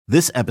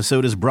This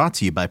episode is brought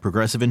to you by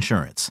Progressive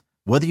Insurance.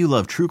 Whether you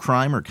love true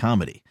crime or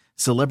comedy,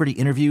 celebrity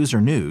interviews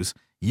or news,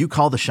 you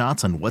call the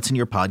shots on what's in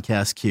your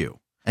podcast queue.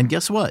 And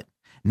guess what?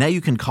 Now you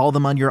can call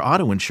them on your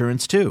auto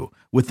insurance too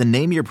with the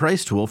Name Your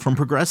Price tool from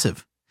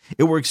Progressive.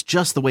 It works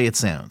just the way it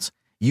sounds.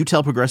 You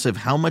tell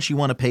Progressive how much you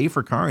want to pay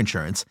for car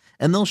insurance,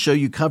 and they'll show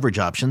you coverage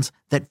options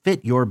that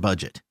fit your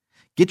budget.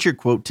 Get your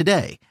quote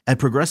today at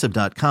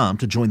Progressive.com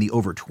to join the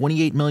over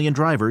 28 million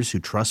drivers who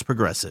trust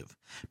Progressive.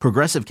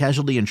 Progressive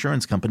Casualty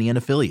Insurance Company and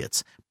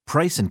Affiliates.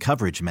 Price and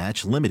coverage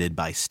match limited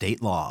by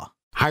state law.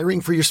 Hiring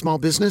for your small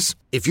business?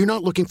 If you're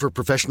not looking for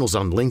professionals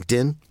on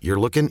LinkedIn, you're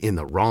looking in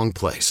the wrong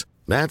place.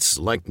 That's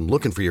like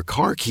looking for your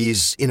car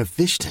keys in a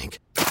fish tank.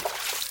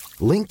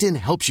 LinkedIn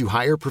helps you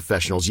hire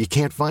professionals you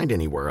can't find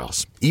anywhere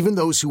else, even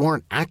those who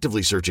aren't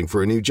actively searching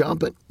for a new job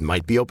but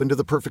might be open to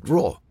the perfect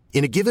role.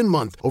 In a given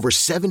month, over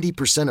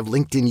 70% of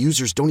LinkedIn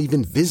users don't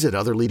even visit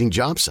other leading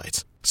job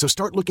sites. So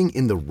start looking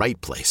in the right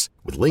place.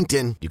 With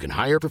LinkedIn, you can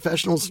hire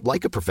professionals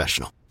like a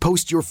professional.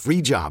 Post your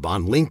free job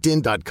on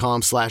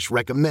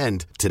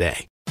linkedin.com/recommend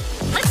today.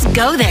 Let's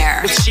go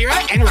there. With Shira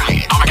and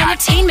Ryan. Oh my God.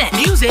 Entertainment.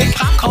 Music.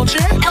 Pop culture.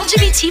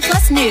 LGBT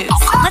plus news.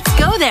 Let's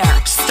go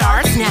there.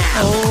 Starts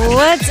now.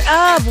 What's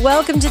up?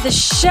 Welcome to the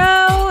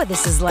show.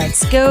 This is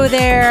Let's Go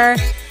There.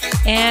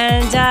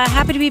 And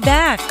happy to be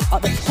back.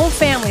 The whole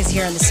family's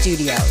here in the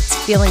studio. It's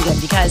feeling good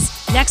because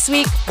next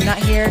week I'm not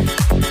here.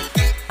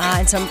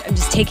 And so I'm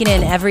just taking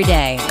it in every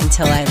day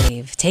until I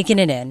leave. Taking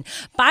it in.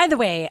 By the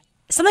way,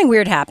 something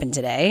weird happened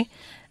today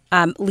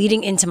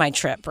leading into my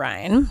trip,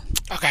 Brian.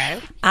 Okay.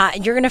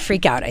 You're going to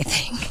freak out, I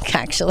think,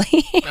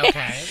 actually.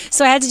 Okay.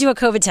 So I had to do a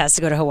COVID test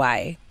to go to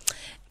Hawaii.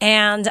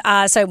 And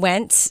so I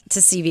went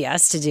to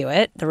CVS to do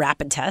it, the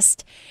rapid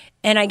test.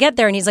 And I get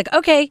there and he's like,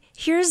 okay,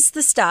 here's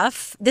the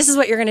stuff. This is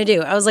what you're going to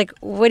do. I was like,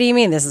 what do you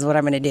mean this is what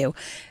I'm going to do?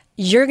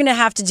 You're going to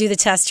have to do the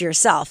test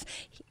yourself.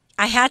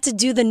 I had to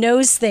do the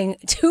nose thing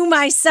to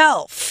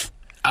myself.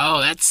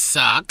 Oh, that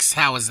sucks.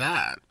 How was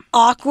that?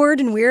 Awkward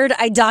and weird.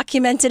 I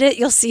documented it.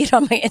 You'll see it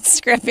on my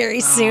Instagram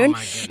very soon.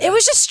 It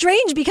was just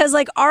strange because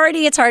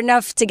already it's hard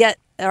enough to get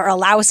or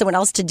allow someone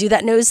else to do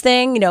that nose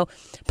thing,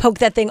 poke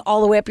that thing all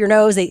the way up your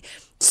nose. They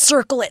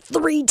circle it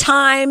 3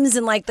 times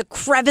in the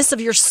crevice of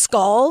your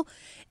skull.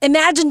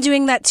 Imagine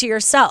doing that to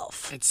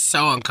yourself. It's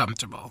so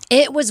uncomfortable.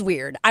 It was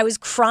weird. I was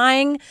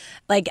crying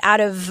out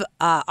of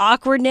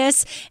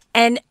awkwardness.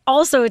 And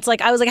also it's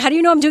I was like, how do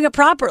you know I'm doing it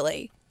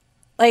properly?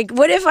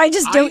 What if I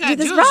just don't do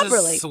this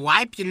properly? Just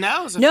swipe your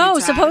nose. No,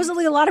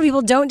 supposedly a lot of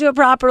people don't do it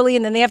properly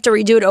and then they have to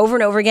redo it over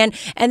and over again.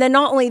 And then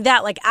not only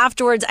that,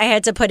 afterwards I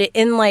had to put it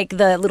in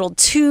the little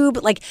tube.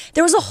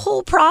 There was a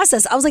whole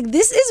process. I was like,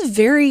 this is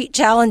very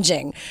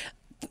challenging.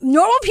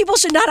 Normal people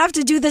should not have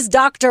to do this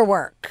doctor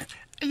work.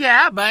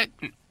 Yeah, but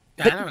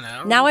I don't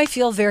know. Now I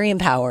feel very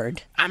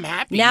empowered. I'm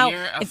happy now,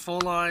 you're a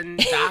full-on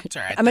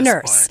doctor I'm a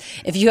nurse.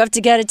 Point. If you have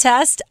to get a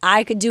test,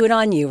 I could do it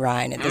on you,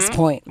 Ryan, at this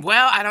point.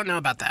 Well, I don't know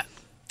about that.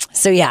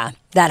 So yeah,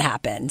 that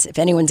happened. If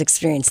anyone's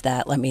experienced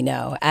that, let me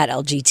know at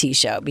LGT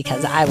Show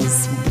because I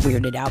was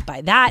weirded out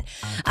by that.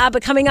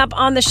 But coming up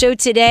on the show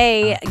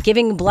today,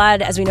 giving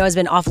blood, as we know, has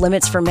been off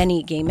limits for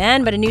many gay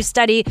men, but a new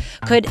study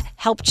could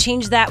help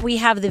change that. We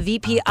have the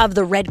VP of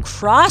the Red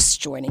Cross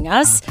joining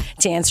us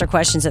to answer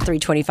questions at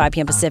 3:25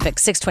 p.m. Pacific,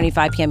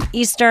 6:25 p.m.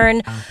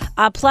 Eastern.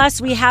 Plus,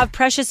 we have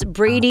Precious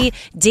Brady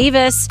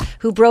Davis,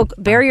 who broke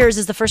barriers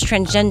as the first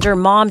transgender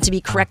mom to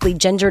be correctly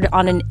gendered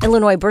on an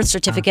Illinois birth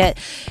certificate.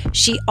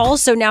 She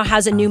also now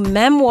has a new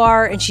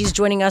memoir, and she's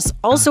joining us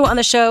also on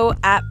the show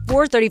at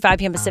 4:35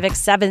 p.m. Pacific,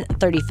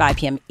 7:35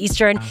 p.m.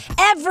 Eastern.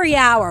 Every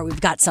hour,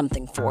 we've got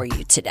something for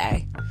you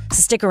today.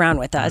 So stick around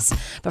with us.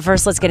 But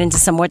first, let's get into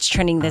some what's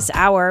trending this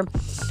hour.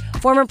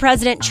 Former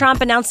President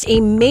Trump announced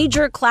a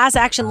major class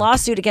action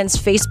lawsuit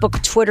against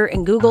Facebook, Twitter,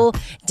 and Google,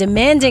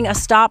 demanding a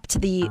stop to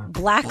the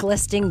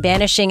blacklisting,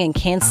 banishing, and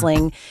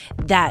canceling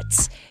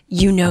that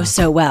you know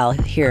so well.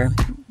 Here,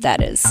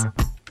 that is.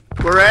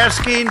 We're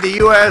asking the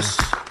U.S.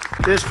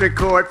 District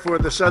Court for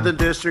the Southern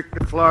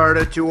District of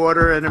Florida to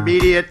order an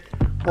immediate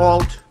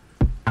halt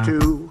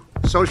to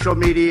social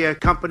media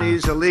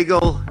companies'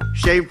 illegal,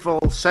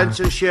 shameful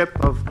censorship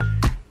of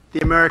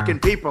the American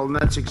people, and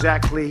that's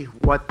exactly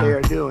what they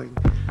are doing.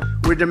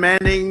 We're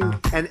demanding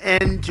an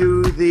end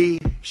to the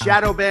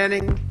shadow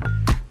banning,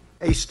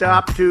 a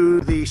stop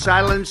to the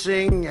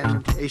silencing,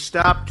 and a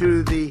stop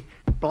to the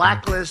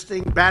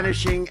blacklisting,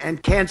 banishing,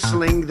 and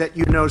canceling that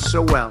you know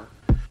so well.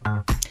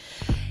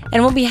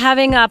 And we'll be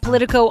having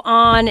Politico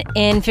on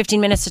in 15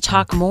 minutes to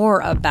talk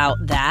more about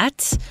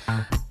that.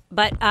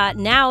 But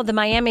now the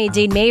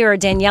Miami-Dade mayor,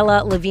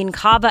 Daniela Levine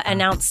Cava,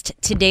 announced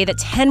today that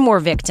 10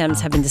 more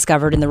victims have been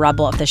discovered in the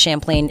rubble of the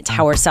Champlain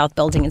Tower South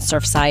building in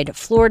Surfside,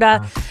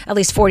 Florida. At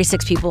least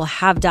 46 people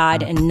have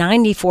died and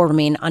 94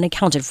 remain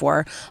unaccounted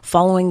for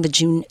following the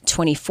June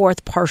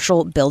 24th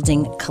partial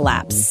building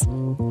collapse.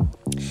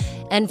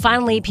 And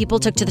finally, people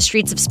took to the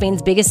streets of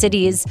Spain's biggest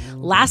cities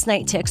last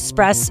night to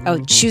express,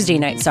 Tuesday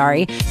night,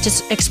 to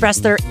express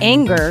their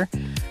anger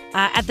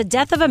At the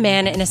death of a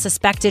man in a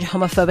suspected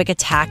homophobic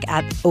attack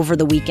over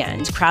the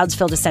weekend, crowds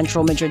filled a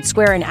central Madrid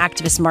square and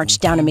activists marched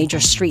down a major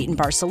street in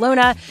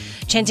Barcelona,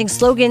 chanting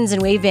slogans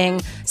and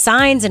waving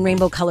signs and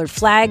rainbow-colored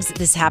flags.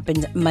 This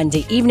happened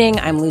Monday evening.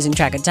 I'm losing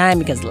track of time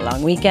because of the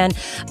long weekend.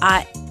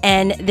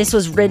 And this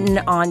was written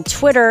on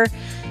Twitter.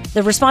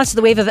 The response to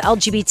the wave of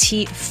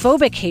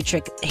LGBT-phobic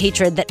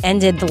hatred that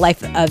ended the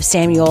life of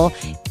Samuel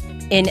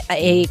in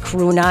a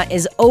Coruna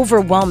is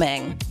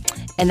overwhelming.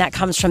 And that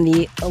comes from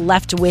the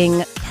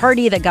left-wing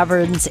party that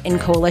governs in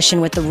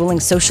coalition with the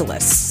ruling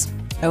socialists.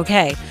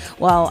 Okay,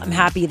 well, I'm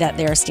happy that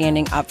they're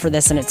standing up for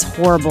this, and it's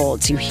horrible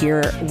to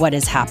hear what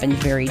has happened.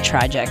 Very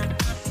tragic.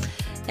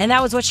 And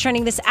that was what's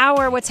trending this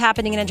hour. What's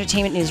happening in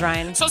entertainment news,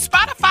 Ryan? So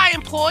Spotify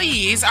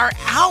employees are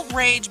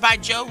outraged by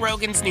Joe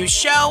Rogan's new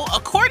show,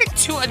 according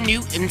to a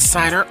new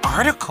Insider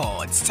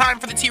article. It's time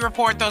for the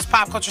T-Report, those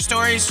pop culture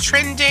stories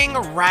trending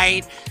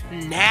right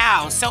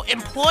now. So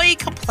employee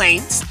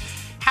complaints,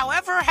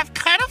 however, have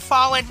kind of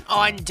fallen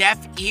on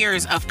deaf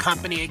ears of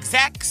company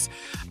execs.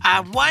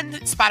 One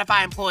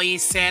Spotify employee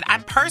said,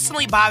 "I'm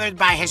personally bothered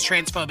by his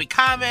transphobic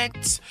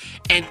comments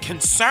and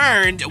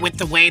concerned with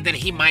the way that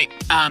he might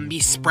be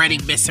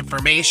spreading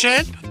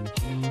misinformation,"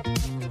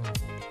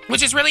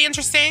 which is really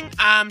interesting.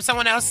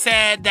 Someone else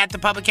said that the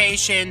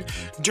publication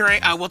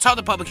told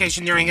the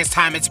publication during his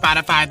time at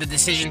Spotify, the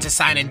decision to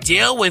sign a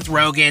deal with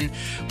Rogan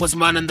was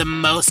one of the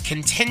most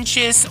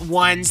contentious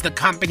ones the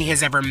company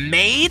has ever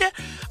made.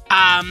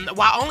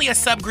 While only a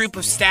subgroup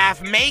of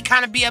staff may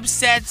kind of be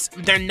upset,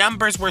 their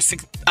numbers were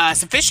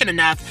sufficient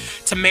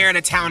enough to merit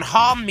a town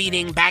hall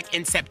meeting back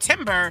in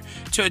September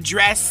to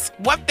address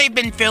what they've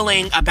been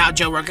feeling about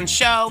Joe Rogan's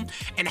show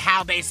and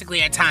how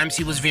basically at times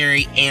he was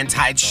very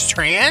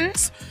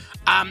anti-trans.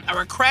 A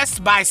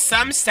request by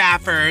some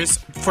staffers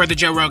for the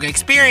Joe Rogan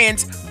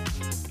Experience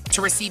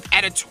to receive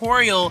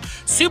editorial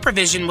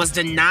supervision was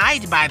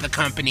denied by the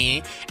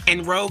company,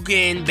 and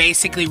Rogan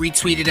basically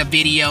retweeted a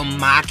video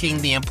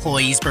mocking the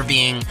employees for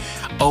being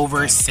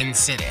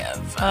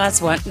oversensitive.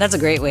 Oh, that's a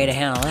great way to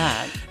handle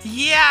that.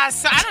 Yeah,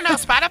 so I don't know.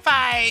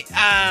 Spotify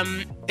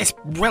is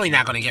really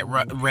not going to get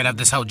rid of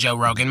this whole Joe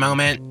Rogan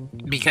moment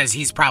because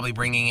he's probably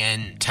bringing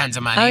in tons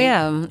of money. Oh,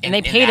 yeah. And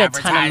they paid a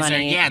ton of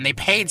money. Yeah, and they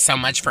paid so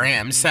much for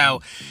him.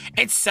 So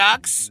it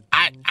sucks.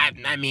 I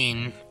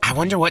mean, I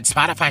wonder what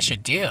Spotify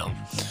should do.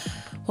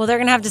 Well, they're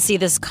going to have to see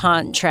this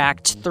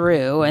contract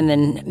through and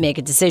then make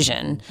a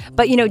decision.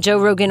 But, Joe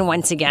Rogan,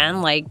 once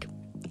again,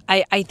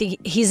 I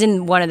think he's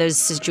in one of those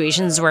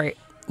situations where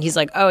he's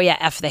like, oh, yeah,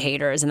 F the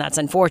haters. And that's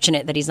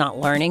unfortunate that he's not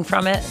learning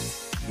from it,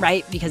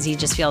 right? Because he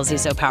just feels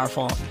he's so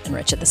powerful and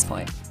rich at this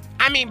point.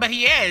 I mean, but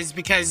he is,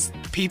 because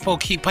people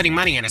keep putting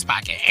money in his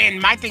pocket.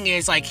 And my thing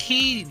is,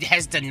 he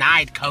has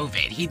denied COVID.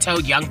 He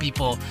told young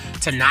people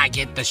to not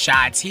get the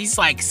shots. He's,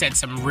 said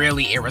some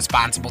really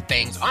irresponsible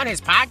things on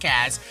his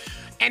podcast.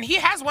 And he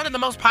has one of the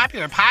most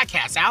popular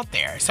podcasts out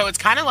there. So it's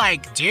kind of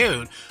like,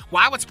 dude,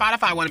 why would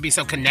Spotify want to be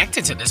so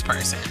connected to this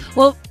person?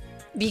 Well,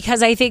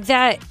 because I think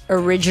that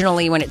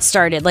originally when it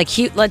started,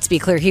 let's be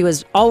clear, he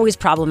was always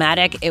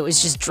problematic. It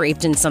was just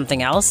draped in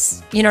something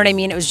else. You know what I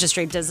mean? It was just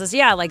draped as this,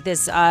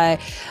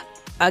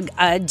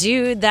 a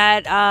dude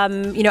that,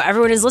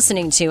 everyone is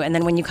listening to. And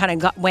then when you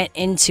kind of went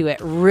into it,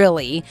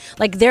 really,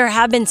 there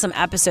have been some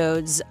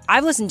episodes,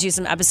 I've listened to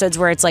some episodes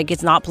where it's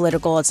it's not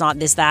political, it's not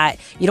this, that.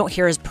 You don't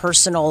hear his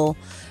personal,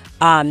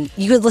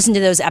 you could listen to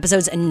those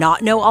episodes and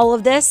not know all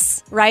of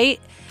this,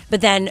 right?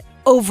 But then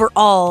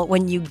overall,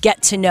 when you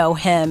get to know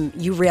him,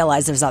 you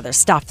realize there's other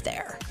stuff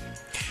there.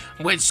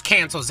 Which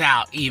cancels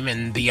out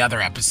even the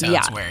other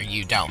episodes where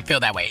you don't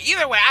feel that way.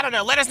 Either way, I don't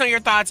know. Let us know your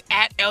thoughts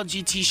at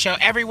LGT Show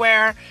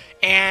everywhere.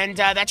 And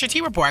that's your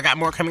T-Report. I got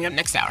more coming up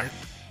next hour.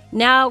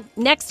 Now,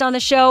 next on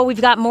the show,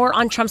 we've got more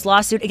on Trump's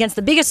lawsuit against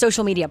the biggest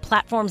social media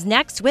platforms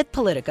next with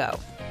Politico.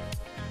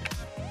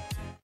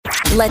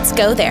 Let's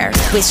go there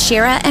with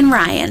Shira and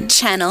Ryan,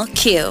 Channel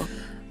Q.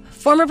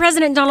 Former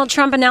President Donald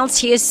Trump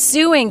announced he is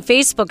suing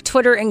Facebook,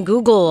 Twitter, and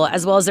Google,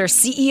 as well as their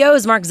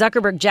CEOs, Mark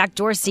Zuckerberg, Jack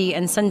Dorsey,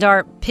 and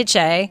Sundar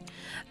Pichai.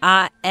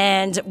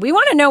 And we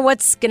want to know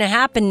what's going to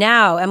happen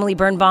now. Emily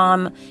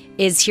Birnbaum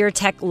is here,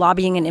 tech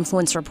lobbying and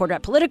influence reporter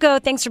at Politico.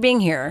 Thanks for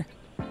being here.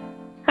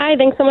 Hi,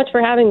 thanks so much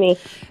for having me.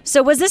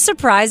 So was this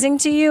surprising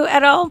to you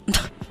at all?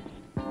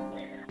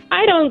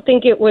 I don't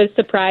think it was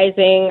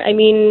surprising. I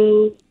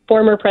mean,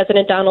 former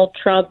President Donald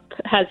Trump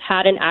has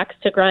had an axe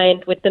to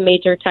grind with the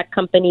major tech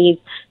companies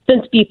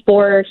since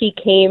before he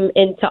came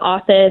into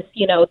office.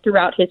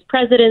 Throughout his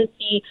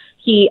presidency,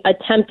 he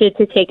attempted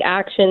to take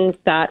actions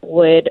that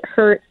would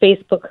hurt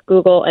Facebook,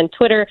 Google, and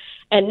Twitter.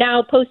 And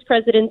now,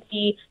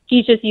 post-presidency,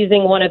 he's just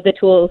using one of the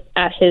tools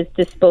at his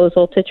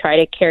disposal to try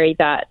to carry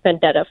that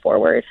vendetta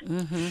forward.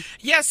 Mm-hmm.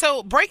 Yeah,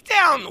 so break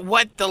down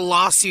what the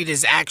lawsuit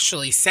is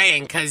actually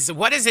saying, because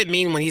what does it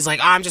mean when he's like,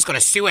 I'm just going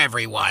to sue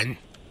everyone?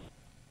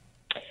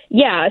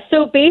 Yeah,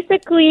 so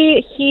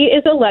basically he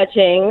is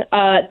alleging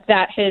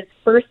that his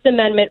First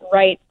Amendment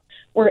rights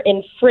were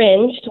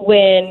infringed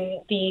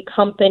when the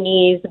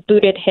companies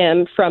booted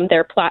him from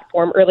their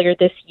platform earlier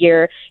this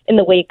year in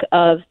the wake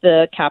of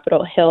the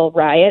Capitol Hill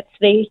riots.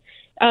 They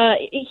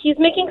he's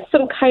making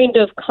some kind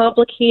of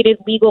complicated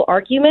legal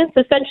arguments.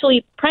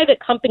 Essentially, private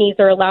companies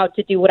are allowed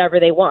to do whatever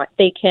they want.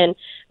 They can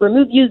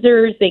remove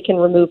users, they can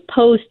remove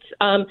posts.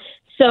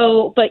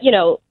 But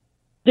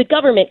the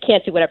government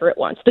can't do whatever it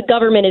wants. The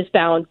government is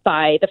bound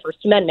by the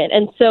First Amendment.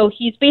 And so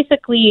he's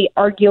basically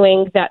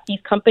arguing that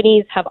these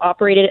companies have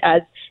operated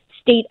as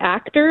state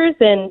actors,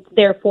 and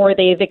therefore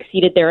they've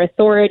exceeded their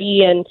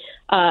authority, and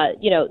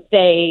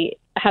they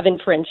have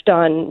infringed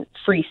on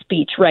free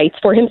speech rights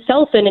for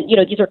himself. And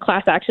these are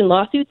class action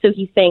lawsuits, so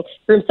he's saying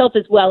for himself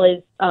as well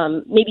as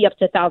maybe up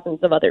to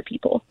thousands of other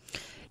people.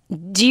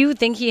 Do you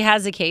think he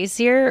has a case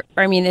here?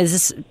 I mean, is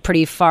this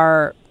pretty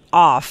far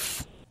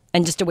off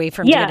and just a way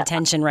for him to get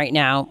attention right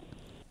now?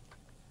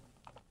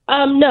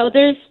 No,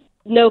 there's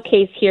no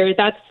case here.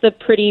 That's the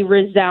pretty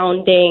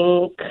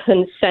resounding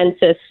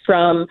consensus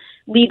from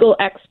legal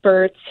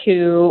experts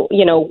who,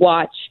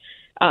 watch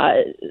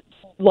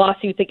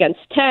lawsuits against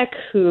tech,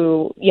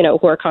 who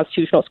are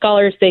constitutional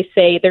scholars. They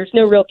say there's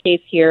no real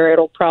case here.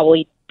 It'll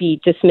probably be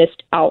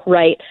dismissed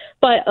outright.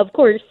 But of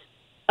course,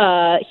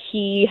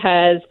 he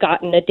has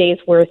gotten a day's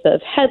worth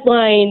of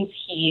headlines.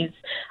 He's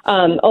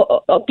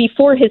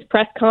before his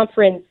press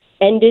conference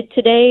ended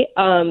today,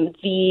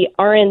 the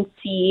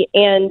RNC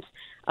and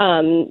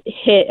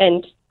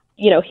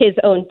his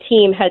own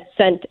team had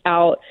sent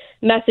out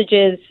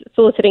messages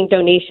soliciting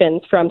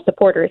donations from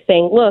supporters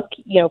saying, look,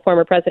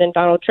 former President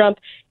Donald Trump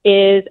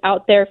is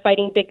out there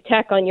fighting big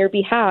tech on your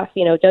behalf,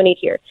 donate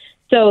here.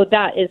 So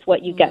that is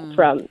what you get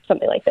from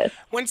something like this.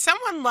 When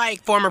someone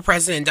like former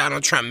President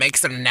Donald Trump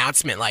makes an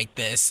announcement like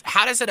this,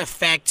 how does it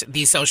affect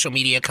these social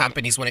media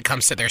companies when it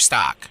comes to their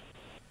stock?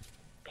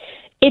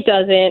 It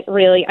doesn't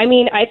really. I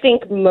mean, I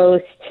think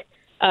most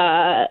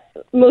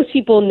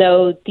people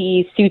know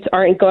these suits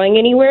aren't going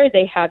anywhere.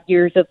 They have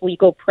years of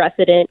legal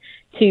precedent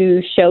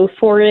to show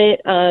for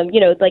it.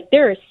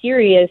 There are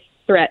serious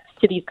threats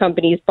to these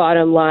companies'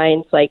 bottom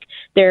lines. Like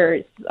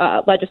there's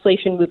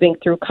legislation moving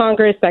through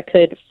Congress that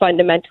could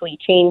fundamentally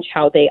change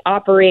how they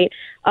operate.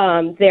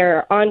 There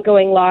are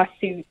ongoing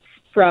lawsuits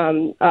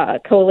from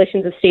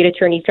coalitions of state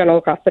attorneys general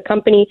across the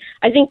company.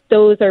 I think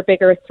those are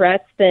bigger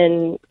threats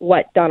than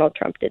what Donald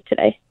Trump did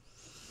today.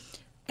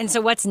 And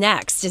so what's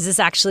next? Is this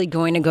actually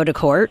going to go to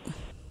court?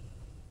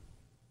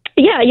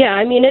 Yeah.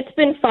 I mean, it's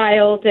been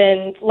filed,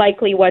 and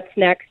likely what's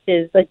next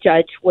is a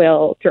judge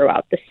will throw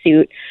out the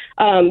suit.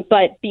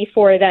 But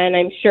before then,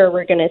 I'm sure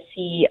we're going to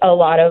see a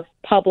lot of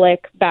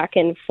public back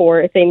and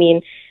forth. I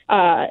mean,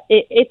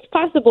 it's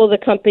possible the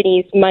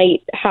companies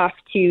might have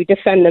to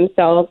defend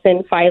themselves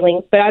in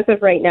filings, but as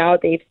of right now,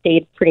 they've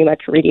stayed pretty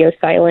much radio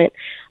silent.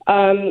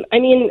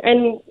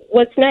 And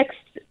what's next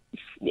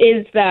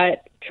is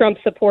that Trump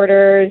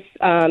supporters,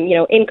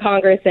 in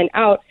Congress and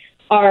out,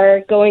 are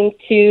going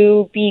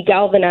to be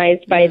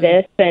galvanized by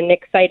this and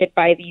excited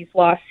by these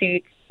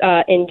lawsuits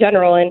in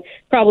general, and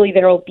probably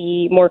there will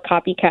be more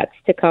copycats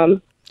to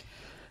come.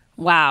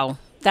 Wow.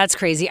 That's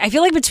crazy. I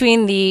feel like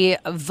between the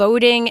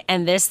voting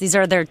and these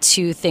are their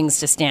two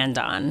things to stand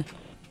on.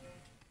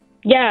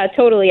 Yeah,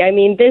 totally. I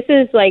mean, this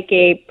is like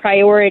a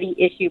priority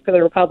issue for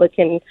the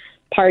Republican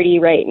Party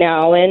right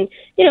now. And,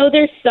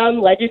 there's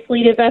some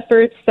legislative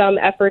efforts, some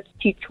efforts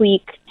to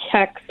tweak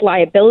tax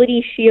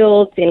liability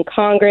shields in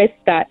Congress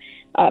that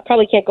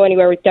probably can't go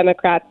anywhere with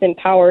Democrats in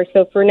power.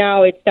 So for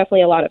now, it's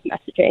definitely a lot of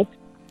messaging.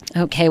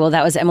 Okay, well,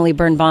 that was Emily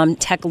Birnbaum,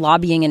 tech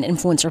lobbying and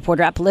influence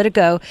reporter at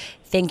Politico.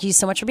 Thank you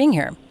so much for being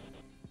here.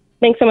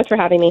 Thanks so much for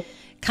having me.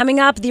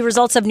 Coming up, the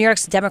results of New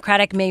York's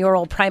Democratic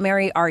mayoral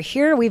primary are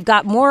here. We've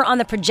got more on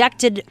the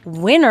projected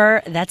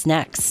winner. That's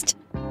next.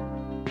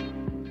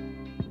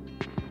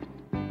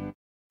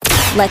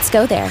 Let's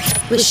go there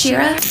with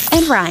Shira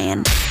and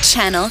Ryan.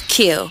 Channel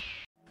Q.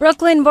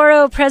 Brooklyn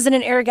Borough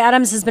President Eric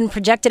Adams has been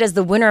projected as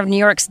the winner of New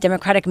York's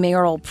Democratic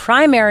mayoral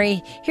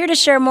primary. Here to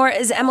share more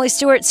is Emily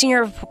Stewart,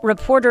 senior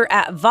reporter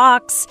at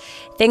Vox.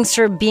 Thanks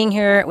for being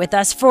here with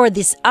us for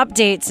this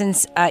update,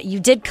 since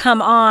you did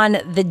come on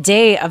the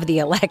day of the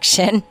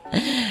election.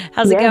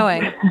 How's it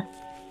going?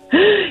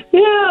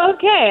 Yeah,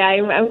 okay.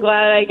 I'm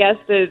glad. I guess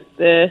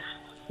the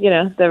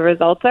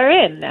results are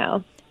in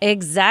now.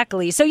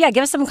 Exactly. So yeah,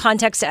 give us some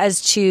context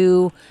as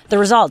to the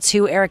results,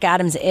 who Eric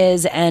Adams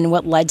is, and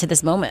what led to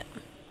this moment.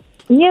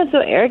 Yeah, so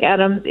Eric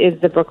Adams is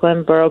the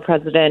Brooklyn Borough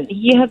President.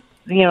 He has,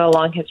 a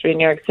long history in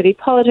New York City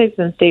politics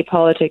and state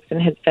politics,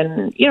 and has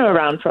been,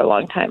 around for a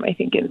long time. I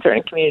think in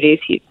certain communities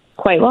he's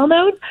quite well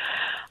known.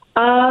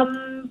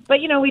 But,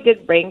 we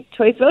did ranked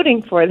choice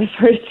voting for the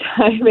first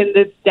time in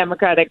the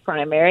Democratic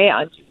primary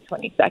on June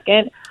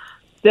 22nd.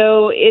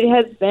 So it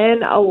has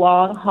been a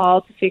long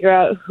haul to figure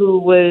out who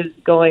was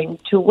going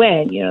to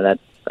win.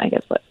 That's, I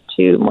guess,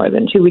 more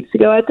than 2 weeks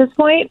ago at this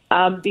point,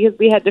 because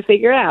we had to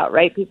figure it out,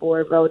 right? People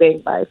were voting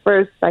by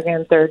first,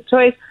 second, third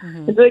choice.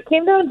 Mm-hmm. And so it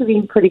came down to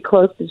being pretty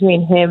close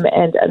between him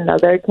and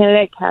another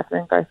candidate,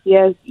 Catherine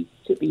Garcia, who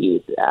used to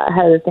be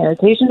head of the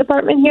sanitation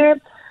department here.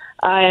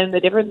 And the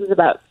difference was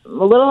about a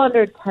little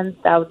under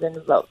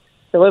 10,000 votes.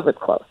 So it was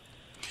close.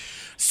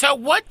 So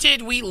what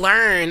did we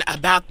learn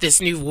about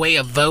this new way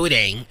of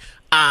voting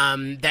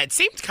that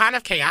seemed kind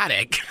of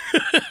chaotic.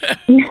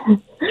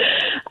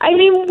 I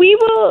mean, we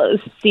will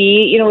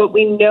see. You know, what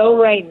we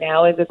know right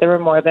now is that there were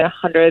more than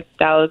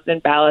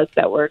 100,000 ballots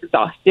that were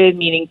exhausted,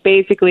 meaning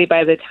basically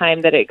by the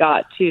time that it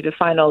got to the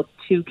final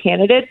two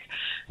candidates,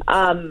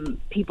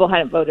 people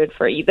hadn't voted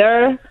for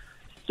either.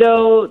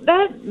 So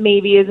that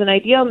maybe isn't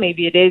ideal.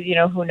 Maybe it is. You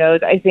know, who knows?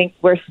 I think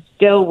we're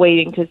still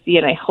waiting to see,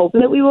 and I hope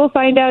that we will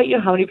find out, you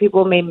know, how many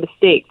people made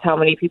mistakes, how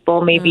many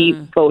people maybe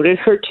voted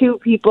for two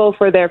people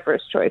for their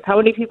first choice, how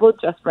many people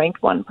just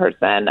ranked one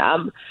person.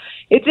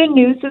 It's a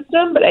new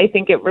system, but I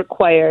think it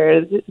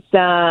requires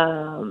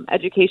some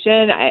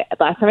education.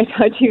 Last time I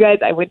talked to you guys,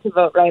 I went to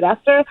vote right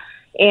after,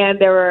 and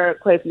there were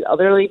quite a few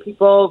elderly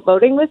people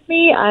voting with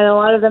me, and a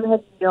lot of them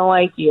had no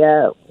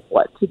idea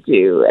what to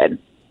do, and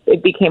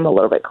it became a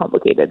little bit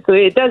complicated. So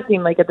it does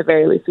seem like at the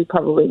very least we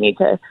probably need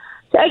to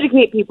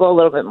educate people a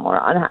little bit more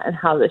on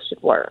how this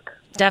should work.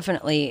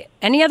 Definitely.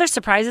 Any other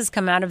surprises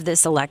come out of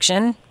this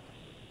election?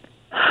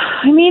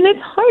 I mean, it's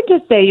hard to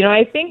say. You know,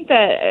 I think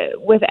that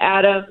with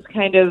Adams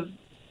kind of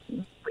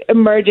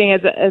emerging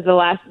as a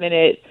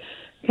last-minute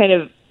kind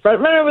of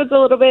front-runner was a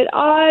little bit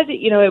odd.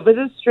 You know, it was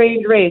a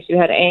strange race. You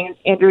had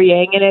Andrew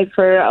Yang in it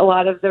for a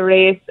lot of the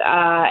race,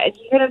 and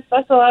he kind of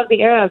sucked a lot of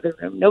the air out of the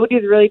room. Nobody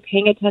was really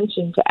paying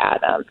attention to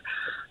Adams.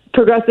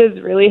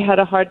 Progressives really had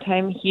a hard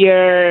time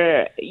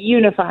here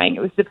unifying.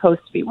 It was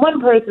supposed to be one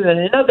person and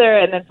another,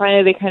 and then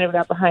finally they kind of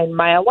got behind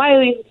Maya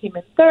Wiley, who came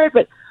in third,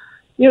 but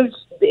you know,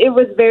 it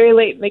was very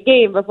late in the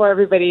game before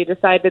everybody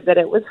decided that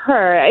it was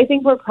her. I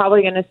think we're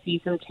probably going to see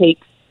some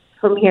takes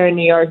from here in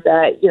New York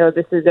that, you know,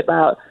 this is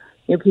about,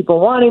 you know, people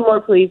wanting more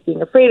police,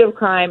 being afraid of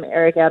crime.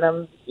 Eric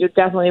Adams, you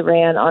definitely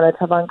ran on a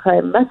tough on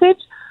crime message.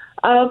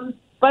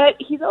 But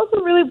he's also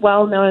really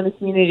well known in the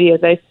community,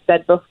 as I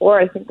said before.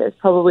 I think there's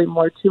probably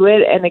more to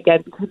it. And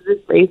again, because this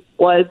race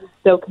was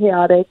so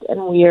chaotic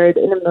and weird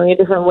in a million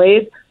different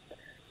ways,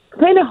 it's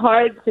kind of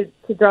hard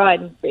to draw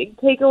any big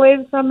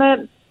takeaways from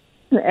it.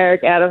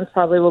 Eric Adams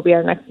probably will be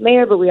our next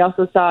mayor, but we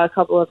also saw a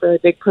couple of really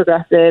big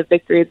progressive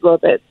victories a little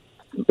bit,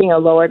 you know,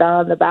 lower down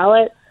on the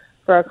ballot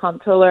for a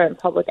comptroller and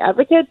public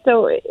advocate.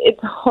 So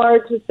it's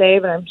hard to say,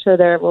 but I'm sure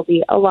there will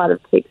be a lot of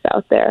takes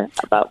out there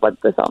about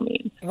what this all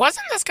means.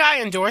 Wasn't this guy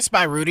endorsed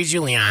by Rudy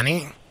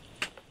Giuliani?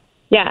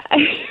 Yeah.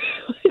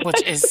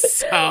 Which is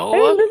so...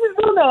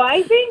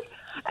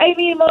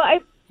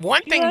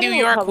 One thing New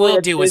York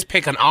will do is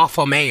pick an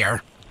awful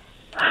mayor.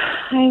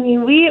 I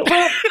mean, de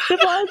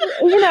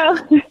Blasio, you know,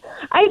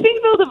 I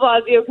think Bill de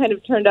Blasio kind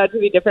of turned out to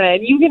be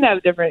different, and you can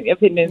have different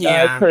opinions on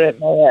our current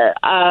mayor.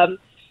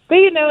 But,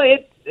 you know,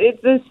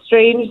 it's a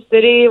strange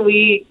city.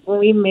 We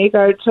make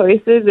our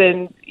choices,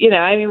 and, you know,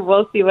 I mean,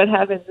 we'll see what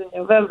happens in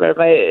November.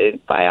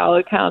 By all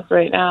accounts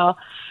right now,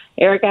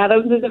 Eric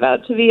Adams is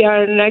about to be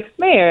our next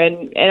mayor,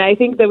 and I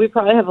think that we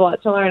probably have a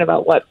lot to learn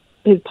about what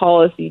his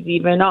policies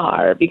even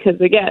are, because,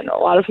 again, a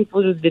lot of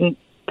people just didn't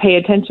pay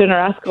attention or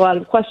ask a lot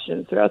of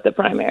questions throughout the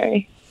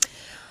primary.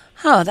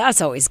 Oh, that's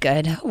always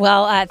good.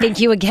 Well, thank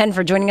you again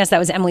for joining us. That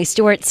was Emily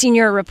Stewart,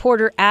 senior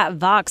reporter at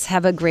Vox.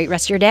 Have a great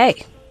rest of your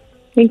day.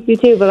 Thanks, you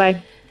too.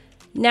 Bye-bye.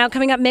 Now,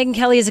 coming up, Megyn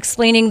Kelly is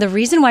explaining the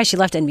reason why she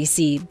left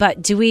NBC,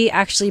 but do we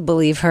actually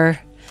believe her?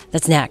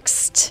 That's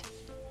next.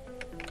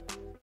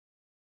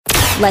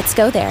 Let's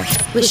go there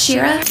with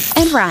Shira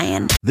and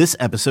Ryan. This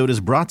episode is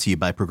brought to you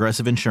by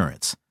Progressive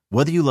Insurance.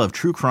 Whether you love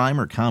true crime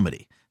or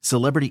comedy,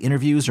 celebrity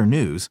interviews or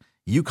news,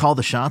 you call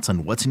the shots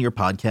on what's in your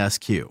podcast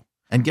queue.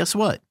 And guess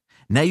what?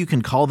 Now you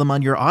can call them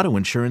on your auto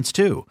insurance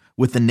too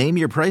with the Name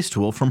Your Price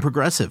tool from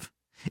Progressive.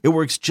 It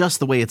works just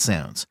the way it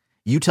sounds.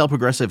 You tell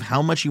Progressive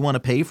how much you want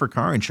to pay for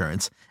car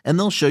insurance, and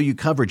they'll show you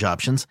coverage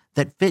options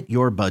that fit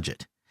your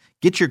budget.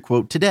 Get your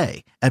quote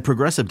today at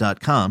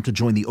Progressive.com to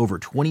join the over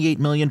 28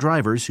 million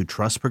drivers who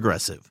trust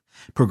Progressive.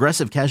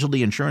 Progressive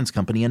Casualty Insurance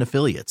Company and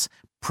Affiliates.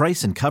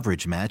 Price and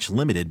coverage match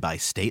limited by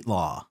state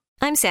law.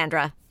 I'm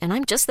Sandra, and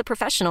I'm just the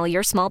professional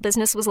your small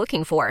business was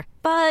looking for.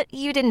 But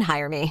you didn't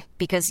hire me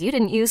because you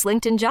didn't use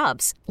LinkedIn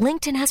Jobs.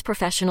 LinkedIn has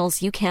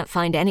professionals you can't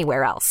find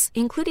anywhere else,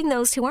 including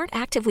those who aren't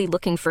actively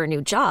looking for a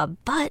new job,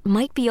 but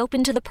might be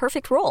open to the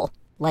perfect role,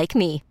 like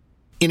me.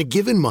 In a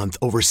given month,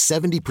 over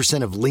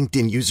 70% of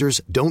LinkedIn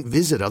users don't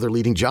visit other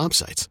leading job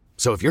sites.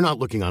 So if you're not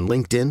looking on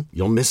LinkedIn,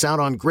 you'll miss out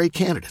on great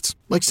candidates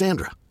like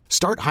Sandra.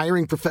 Start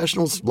hiring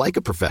professionals like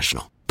a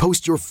professional.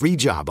 Post your free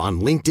job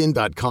on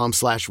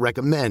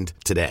linkedin.com/recommend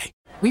today.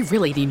 We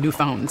really need new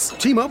phones.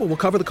 T-Mobile will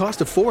cover the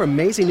cost of 4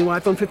 amazing new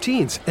iPhone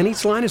 15s, and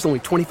each line is only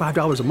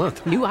 $25 a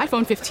month. New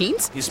iPhone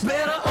 15s? It's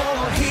better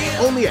over here.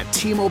 Only at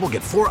T-Mobile,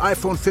 get 4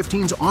 iPhone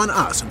 15s on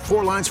us and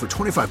 4 lines for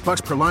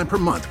 $25 per line per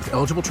month with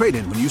eligible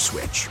trade-in when you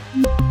switch.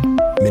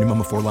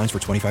 Minimum of 4 lines for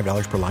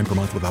 $25 per line per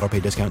month with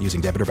autopay discount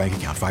using debit or bank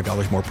account.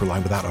 $5 more per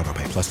line without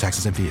autopay, plus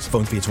taxes and fees.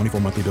 Phone fee at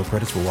 24 monthly bill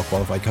credits for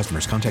well-qualified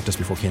customers. Contact us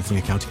before canceling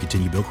account to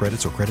continue bill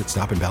credits or credit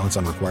stop and balance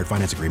on required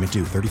finance agreement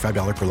due.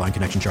 $35 per line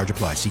connection charge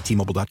applies. See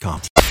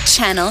T-Mobile.com.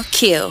 Channel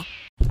Q.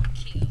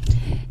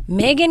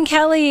 Megyn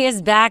Kelly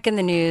is back in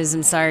the news,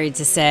 I'm sorry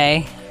to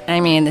say. I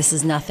mean, this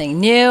is nothing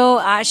new.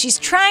 She's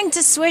trying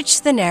to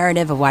switch the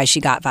narrative of why she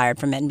got fired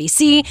from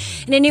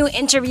NBC. In a new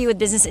interview with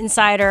Business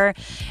Insider,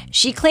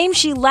 she claimed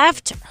she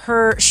left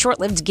her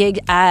short-lived gig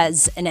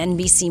as an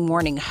NBC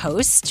morning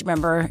host.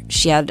 Remember,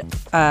 she had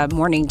a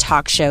morning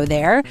talk show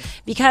there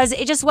because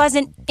it just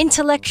wasn't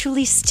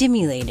intellectually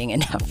stimulating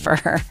enough for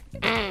her.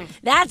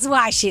 That's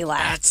why she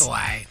left. That's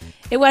why.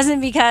 It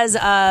wasn't because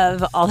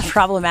of all the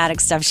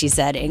problematic stuff she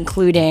said,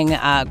 including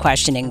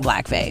questioning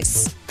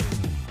blackface.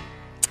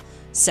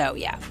 So,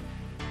 yeah.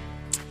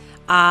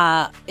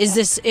 Is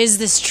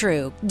this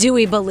true? Do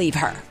we believe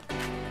her?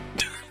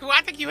 Well,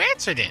 I think you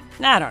answered it.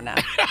 I don't know.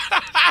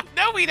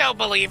 No, we don't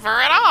believe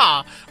her at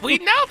all. We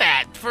know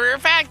that for a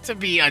fact to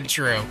be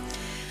untrue.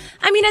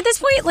 I mean, at this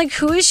point, like,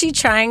 who is she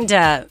trying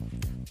to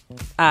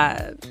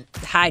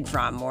hide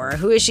from? Or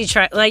who is she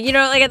trying, like, you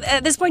know, like,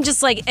 at this point,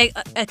 just, like,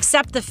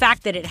 accept the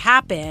fact that it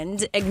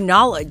happened,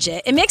 acknowledge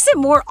it. It makes it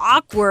more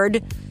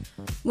awkward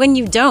when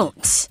you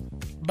don't.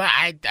 But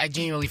I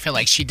genuinely feel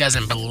like she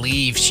doesn't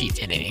believe she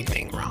did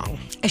anything wrong.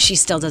 She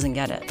still doesn't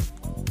get it.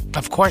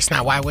 Of course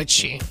not. Why would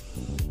she?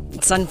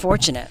 It's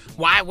unfortunate.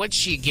 Why would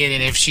she get it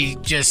if she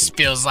just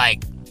feels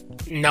like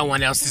no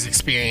one else's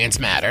experience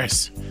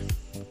matters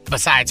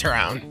besides her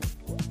own?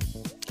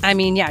 I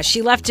mean, yeah,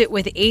 she left it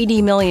with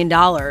 $80 million,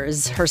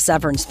 her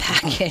severance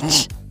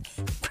package.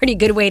 Pretty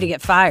good way to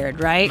get fired,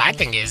 right? My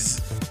thing is,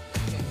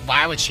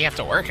 why would she have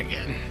to work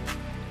again?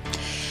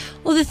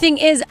 Well, the thing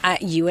is,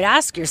 you would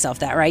ask yourself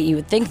that, right? You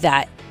would think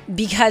that,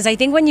 because I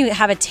think when you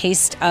have a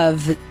taste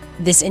of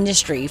this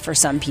industry for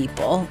some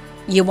people,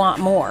 you want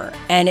more.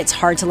 And it's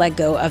hard to let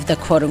go of the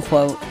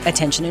quote-unquote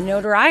attention and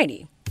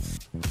notoriety.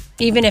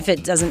 Even if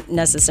it doesn't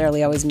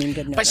necessarily always mean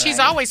good notoriety. But she's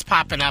always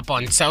popping up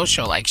on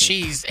social. Like,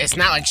 it's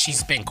not like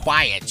she's been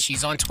quiet.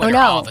 She's on Twitter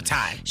all the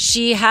time.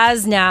 She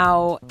has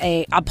now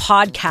a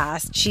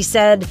podcast. She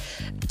said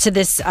to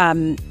this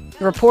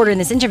reporter in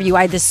this interview,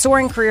 I had this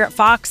soaring career at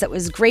Fox that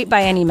was great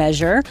by any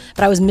measure,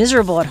 but I was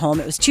miserable at home.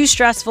 It was too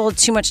stressful,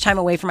 too much time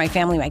away from my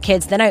family, my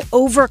kids. Then I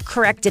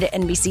overcorrected at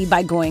NBC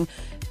by going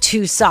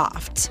too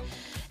soft.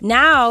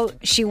 Now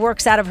she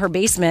works out of her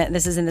basement.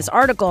 This is in this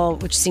article,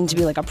 which seemed to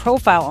be like a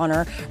profile on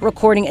her,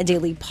 recording a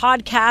daily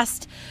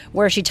podcast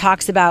where she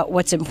talks about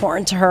what's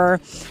important to her.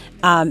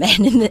 And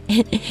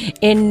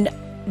in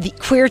the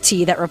Queer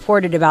Tea that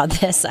reported about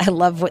this, I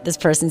love what this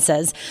person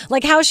says.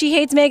 Like how she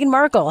hates Meghan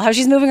Markle, how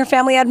she's moving her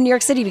family out of New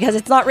York City because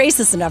it's not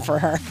racist enough for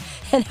her,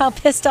 and how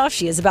pissed off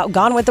she is about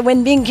Gone with the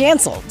Wind being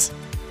canceled.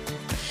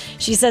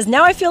 She says,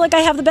 now I feel like I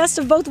have the best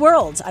of both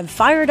worlds. I'm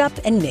fired up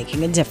and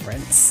making a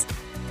difference.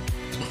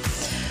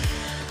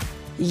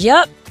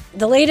 Yep,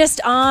 the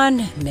latest on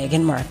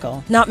Meghan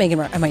Markle. Not Meghan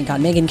Markle, oh my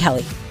God, Megyn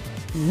Kelly.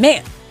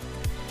 Man,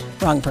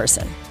 wrong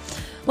person.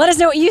 Let us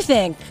know what you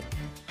think.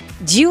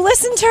 Do you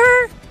listen to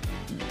her?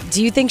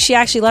 Do you think she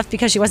actually left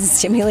because she wasn't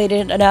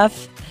stimulated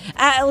enough?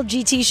 At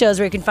LGT shows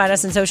where you can find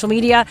us on social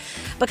media.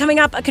 But coming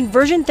up, a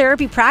conversion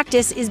therapy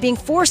practice is being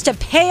forced to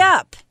pay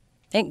up.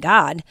 Thank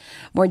God.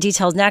 More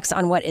details next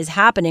on what is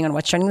happening on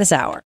What's Trending this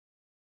hour.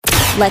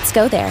 Let's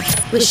go there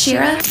with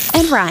Shira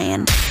and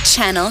Ryan.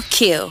 Channel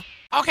Q.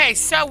 Okay,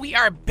 so we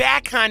are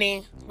back,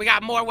 honey. We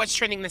got more What's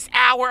Trending this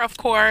hour, of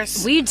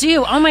course. We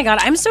do. Oh, my God.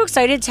 I'm so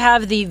excited to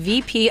have the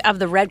VP of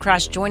the Red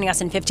Cross joining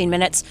us in 15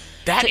 minutes.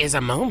 That is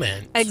a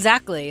moment.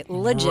 Exactly.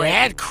 Legit.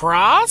 Red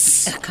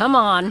Cross? Come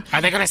on.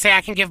 Are they going to say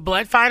I can give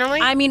blood finally?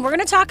 I mean, we're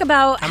going to talk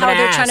about how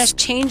they're trying to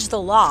change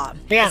the law.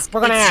 Yeah, we're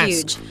going to ask.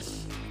 It's huge.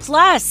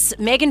 Plus,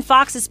 Megan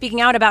Fox is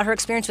speaking out about her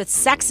experience with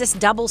sexist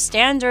double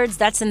standards.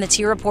 That's in the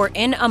T Report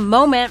in a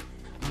moment.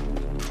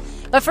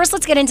 But first,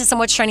 let's get into some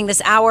What's Trending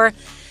this hour.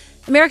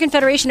 American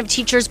Federation of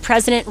Teachers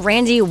President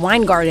Randy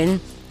Weingarten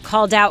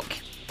called out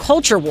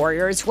culture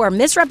warriors who are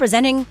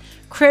misrepresenting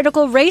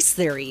critical race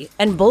theory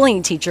and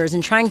bullying teachers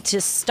and trying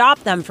to stop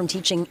them from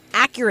teaching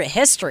accurate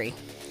history.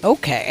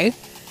 Okay.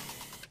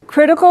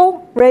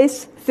 Critical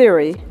race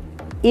theory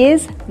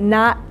is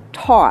not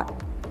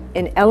taught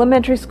in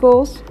elementary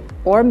schools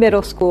or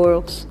middle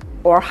schools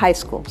or high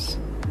schools.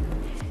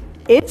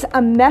 It's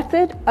a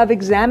method of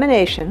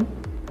examination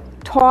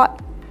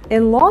taught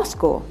in law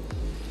school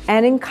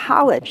and in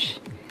college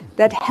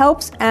that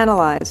helps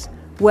analyze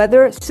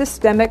whether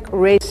systemic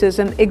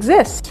racism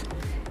exists,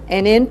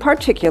 and in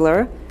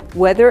particular,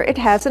 whether it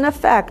has an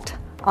effect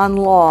on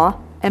law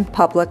and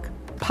public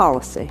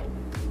policy.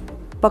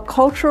 But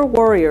culture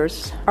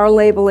warriors are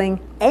labeling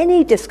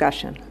any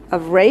discussion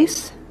of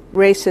race,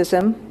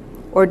 racism,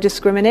 or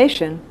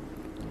discrimination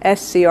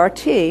as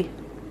CRT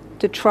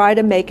to try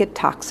to make it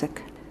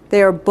toxic.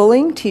 They are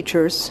bullying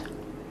teachers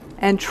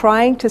and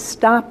trying to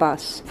stop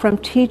us from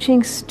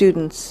teaching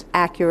students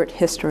accurate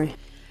history.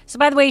 So,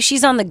 by the way,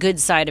 she's on the good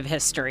side of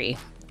history.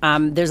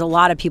 There's a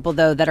lot of people,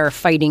 though, that are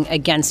fighting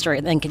against her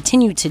and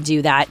continue to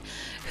do that,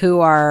 who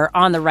are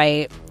on the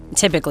right,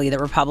 typically the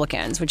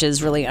Republicans, which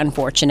is really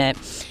unfortunate.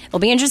 It'll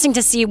be interesting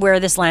to see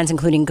where this lands,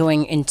 including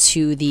going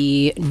into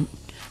the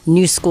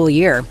new school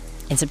year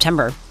in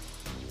September.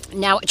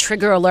 Now, a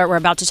trigger alert, we're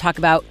about to talk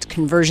about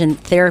conversion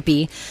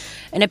therapy.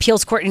 An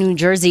appeals court in New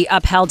Jersey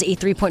upheld a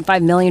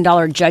 $3.5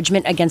 million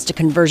judgment against a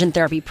conversion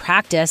therapy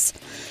practice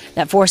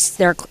that forced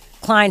their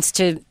clients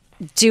to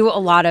do a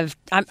lot of...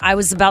 I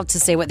was about to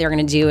say what they're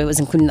going to do. It was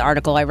included in the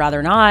article. I'd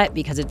rather not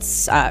because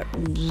it's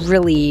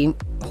really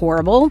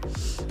horrible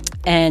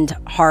and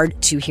hard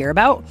to hear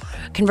about.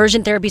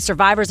 Conversion therapy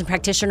survivors and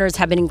practitioners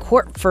have been in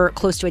court for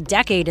close to a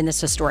decade in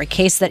this historic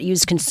case that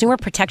used consumer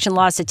protection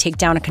laws to take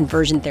down a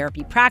conversion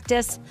therapy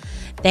practice.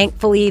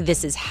 Thankfully,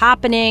 this is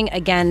happening.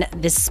 Again,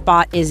 this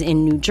spot is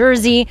in New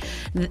Jersey.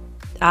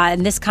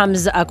 And this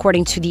comes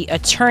according to the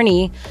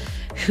attorney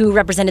who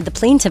represented the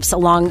plaintiffs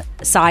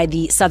alongside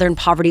the Southern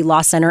Poverty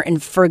Law Center in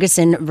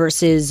Ferguson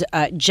versus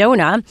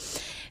Jonah,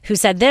 who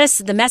said this: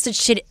 the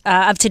message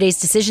of today's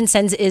decision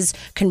sends is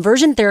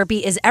conversion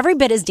therapy is every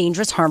bit as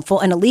dangerous, harmful,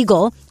 and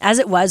illegal as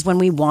it was when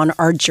we won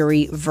our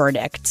jury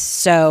verdict.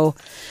 So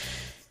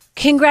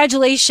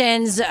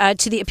congratulations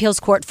to the appeals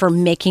court for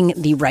making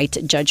the right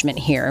judgment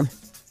here.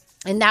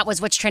 And that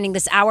was what's trending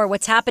this hour.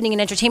 What's happening in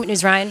entertainment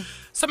news, Ryan?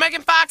 So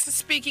Megan Fox is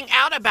speaking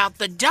out about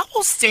the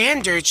double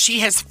standards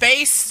she has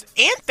faced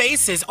and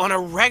faces on a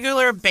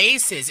regular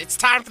basis. It's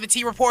time for the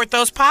T Report,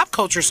 those pop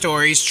culture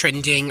stories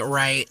trending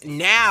right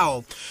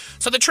now.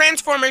 So the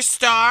Transformers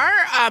star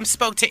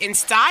spoke to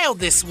InStyle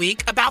this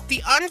week about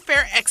the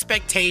unfair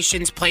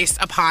expectations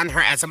placed upon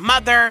her as a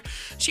mother.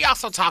 She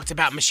also talked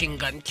about Machine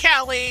Gun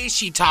Kelly.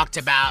 She talked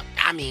about,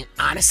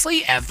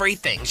 honestly,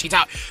 everything.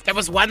 There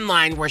was one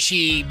line where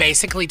she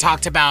basically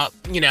talked about,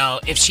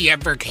 if she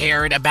ever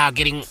cared about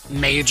getting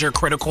major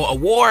critical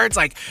awards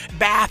like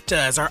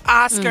BAFTAs or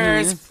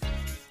Oscars. Mm-hmm.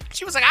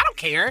 She was like, I don't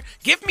care.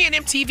 Give me an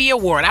MTV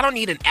award. I don't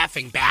need an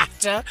effing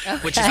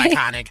BAFTA, which is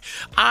iconic.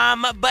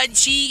 But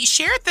she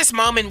shared this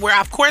moment where,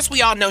 of course,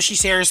 we all know she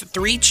shares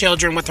 3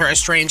 children with her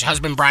estranged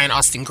husband, Brian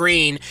Austin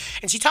Green.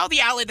 And she told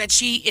the outlet that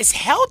she is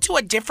held to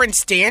a different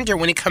standard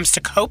when it comes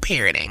to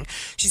co-parenting.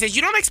 She says,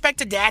 you don't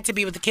expect a dad to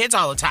be with the kids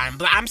all the time,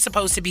 but I'm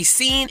supposed to be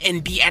seen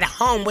and be at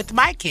home with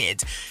my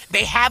kids.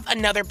 They have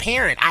another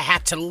parent. I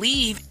have to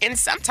leave, and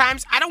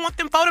sometimes I don't want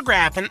them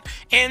photographed,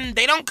 and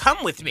they don't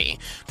come with me.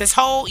 This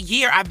whole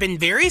year, I've been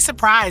very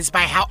surprised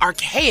by how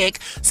archaic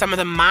some of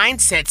the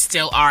mindsets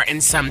still are in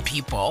some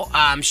people.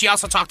 She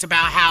also talked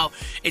about how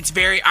it's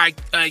very,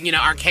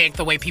 archaic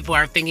the way people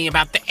are thinking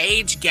about the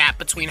age gap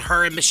between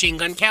her and Machine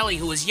Gun Kelly,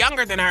 who is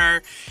younger than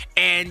her.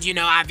 And,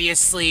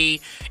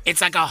 obviously, it's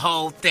like a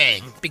whole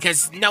thing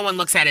because no one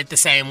looks at it the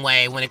same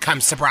way when it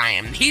comes to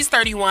Brian. He's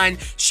 31,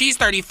 she's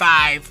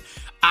 35.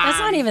 That's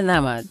not even that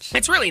much.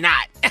 It's really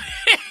not.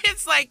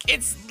 It's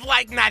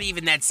like not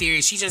even that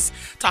serious. She just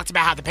talked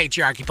about how the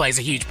patriarchy plays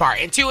a huge part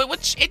into it,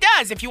 which it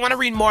does. If you want to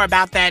read more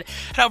about that,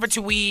 head over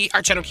to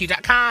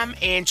wearechannelq.com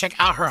and check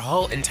out her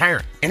whole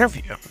entire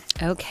interview.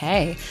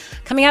 Okay.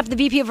 Coming up, the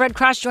VP of Red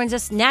Cross joins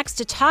us next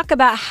to talk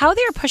about how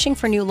they are pushing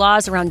for new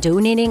laws around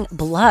donating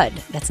blood.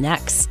 That's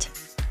next.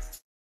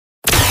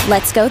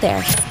 Let's go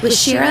there with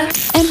Shira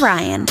and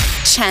Ryan,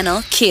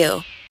 Channel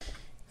Q.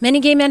 Many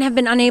gay men have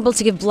been unable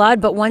to give blood,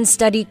 but one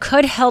study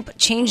could help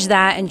change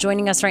that. And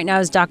joining us right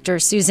now is Dr.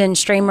 Susan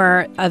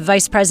Stramer,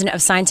 Vice President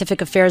of Scientific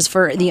Affairs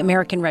for the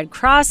American Red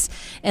Cross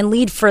and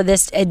lead for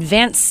this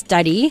advanced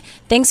study.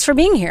 Thanks for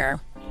being here.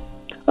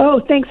 Oh,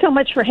 thanks so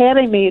much for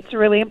having me. It's a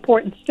really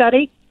important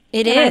study.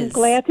 It is. I'm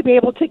glad to be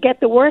able to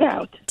get the word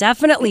out.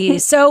 Definitely.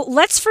 So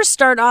let's first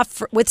start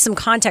off with some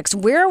context.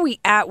 Where are we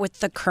at with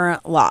the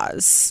current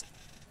laws?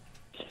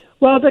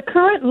 Well, the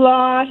current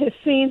law has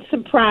seen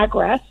some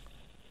progress,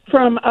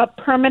 from a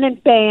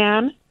permanent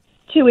ban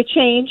to a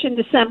change in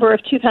December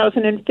of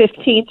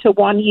 2015 to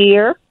 1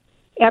 year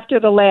after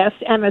the last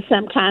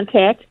MSM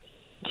contact,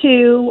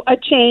 to a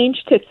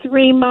change to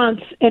 3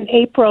 months in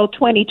April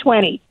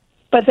 2020.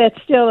 But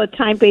that's still a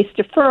time-based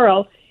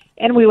deferral,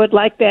 and we would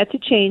like that to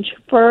change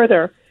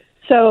further.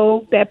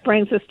 So that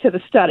brings us to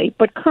the study.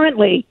 But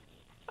currently,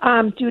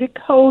 due to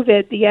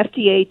COVID, the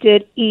FDA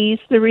did ease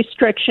the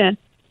restriction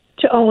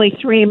to only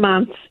 3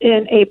 months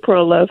in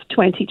April of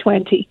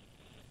 2020.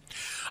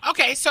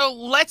 Okay, so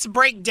let's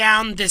break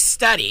down this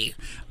study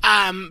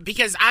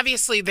because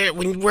obviously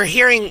when we're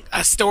hearing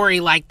a story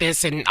like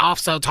this and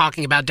also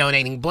talking about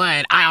donating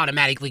blood, I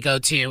automatically go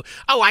to,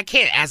 I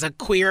can't. As a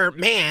queer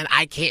man,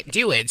 I can't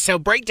do it. So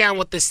break down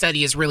what this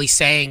study is really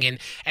saying and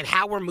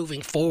how we're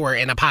moving forward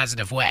in a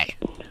positive way.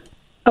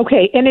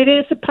 Okay, and it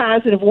is a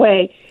positive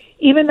way.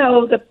 Even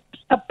though the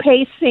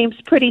pace seems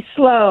pretty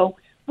slow,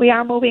 we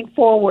are moving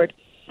forward.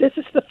 This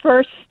is the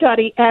first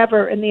study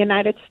ever in the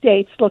United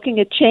States looking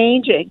at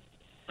changing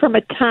from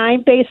a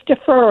time-based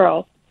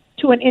deferral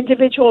to an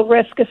individual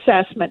risk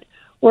assessment,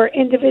 where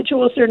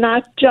individuals are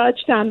not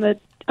judged on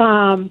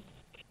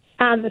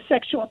their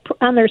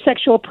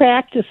sexual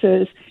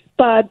practices,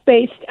 but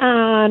based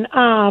on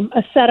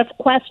a set of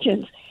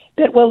questions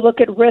that will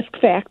look at risk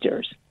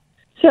factors.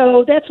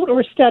 So that's what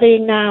we're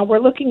studying now. We're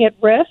looking at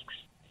risks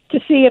to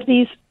see if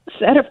these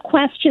set of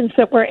questions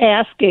that we're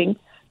asking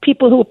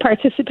people who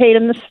participate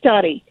in the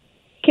study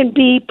can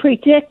be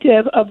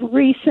predictive of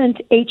recent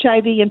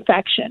HIV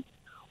infection,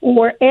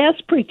 or as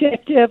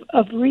predictive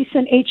of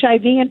recent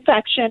HIV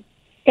infection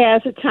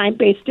as a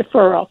time-based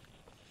deferral.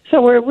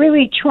 So we're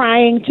really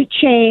trying to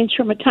change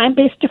from a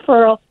time-based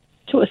deferral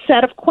to a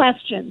set of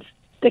questions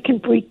that can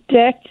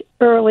predict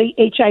early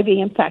HIV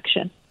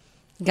infection.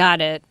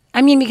 Got it.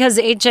 I mean, because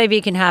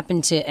HIV can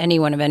happen to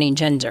anyone of any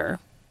gender.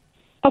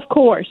 Of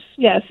course,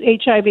 yes.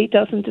 HIV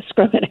doesn't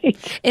discriminate.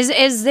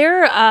 Is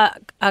there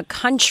a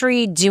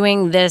country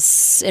doing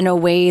this in a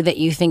way that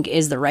you think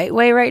is the right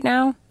way right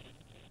now?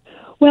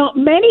 Well,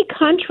 many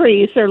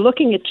countries are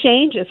looking at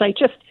changes. I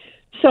just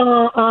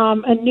saw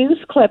a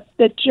news clip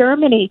that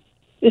Germany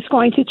is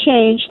going to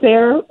change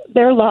their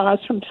laws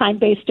from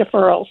time-based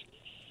deferrals.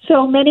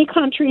 So many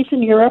countries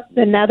in Europe,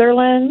 the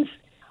Netherlands,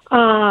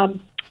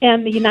 and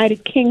the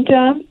United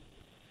Kingdom,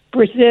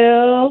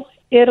 Brazil,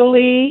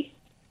 Italy,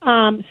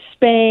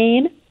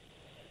 Spain,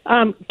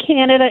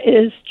 Canada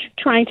is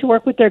trying to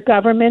work with their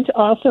government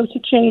also to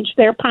change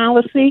their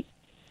policy.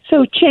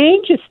 So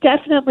change is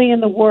definitely in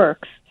the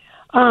works.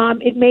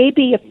 It may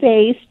be a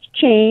phased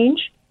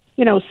change,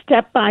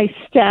 step by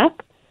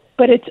step,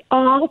 but it's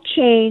all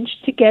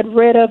change to get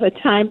rid of a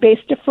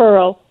time-based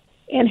deferral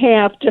and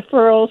have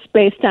deferrals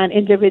based on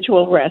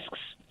individual risks.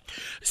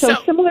 So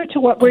similar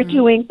to what we're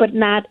doing, but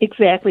not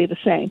exactly the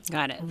same.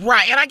 Got it.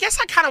 Right. And I guess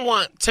I kind of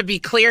want to be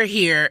clear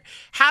here.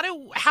 How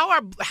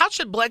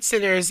should blood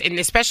centers, and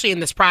especially in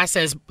this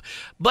process,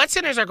 blood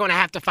centers are going to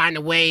have to find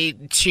a way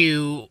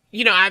to,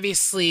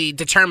 obviously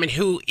determine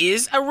who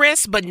is a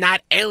risk, but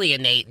not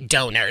alienate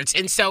donors.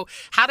 And so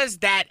how does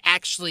that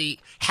actually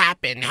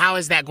happen? How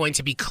is that going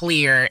to be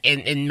clear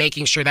in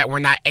making sure that we're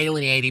not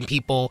alienating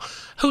people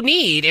who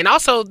need, and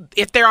also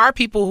if there are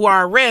people who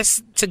are at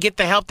risk, to get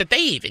the help that they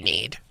even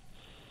need?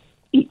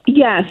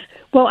 Yes.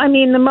 Well, I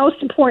mean, the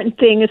most important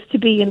thing is to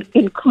be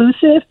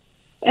inclusive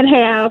and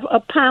have a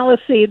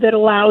policy that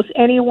allows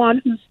anyone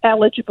who's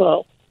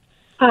eligible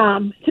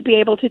to be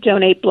able to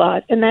donate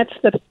blood. And that's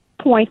the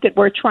point that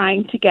we're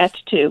trying to get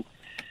to.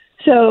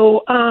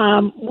 So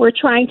we're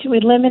trying to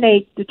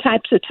eliminate the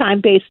types of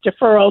time-based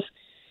deferrals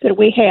that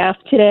we have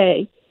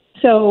today.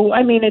 So,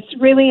 I mean, it's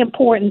really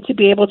important to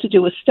be able to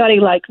do a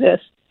study like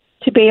this,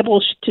 to be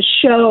able to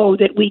show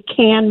that we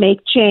can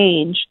make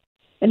change.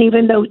 And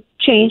even though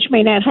change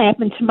may not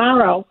happen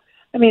tomorrow,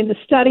 I mean, the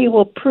study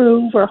will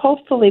prove, or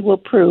hopefully will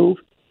prove,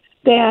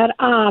 that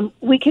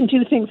we can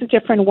do things a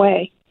different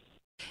way.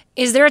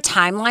 Is there a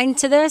timeline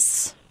to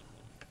this?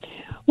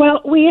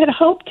 Well, we had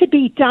hoped to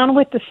be done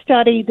with the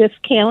study this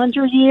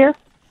calendar year,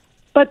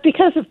 but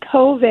because of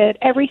COVID,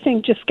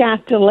 everything just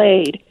got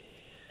delayed.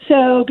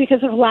 So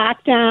because of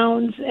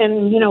lockdowns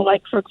and,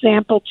 like, for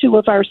example, 2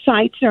 of our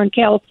sites are in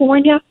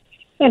California,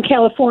 and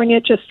California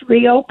just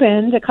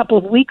reopened a couple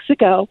of weeks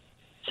ago.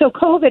 So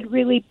COVID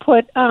really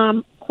put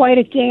quite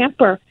a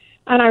damper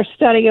on our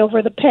study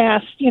over the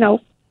past,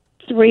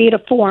 3 to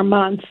 4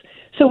 months.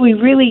 So we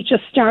really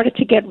just started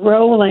to get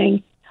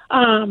rolling,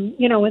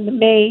 in the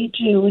May,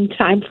 June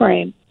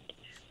timeframe.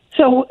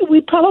 So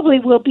we probably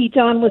will be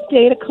done with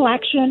data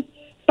collection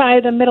by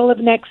the middle of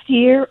next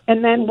year,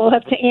 and then we'll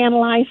have to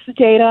analyze the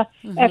data.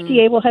 Mm-hmm.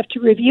 FDA will have to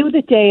review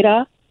the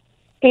data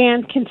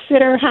and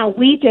consider how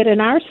we did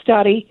in our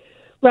study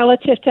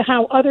relative to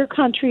how other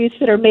countries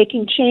that are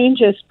making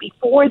changes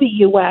before the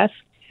U.S.,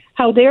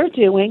 how they're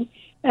doing.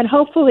 And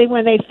hopefully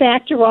when they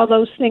factor all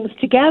those things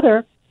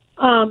together,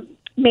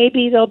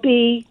 maybe there'll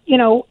be,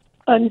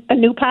 a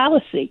new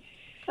policy.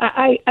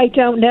 I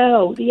don't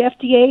know. The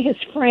FDA has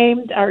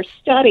framed our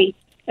study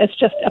as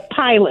just a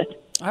pilot.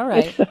 All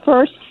right. It's the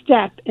first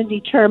step in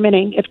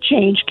determining if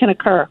change can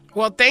occur.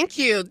 Well, thank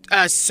you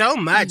so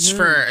much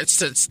for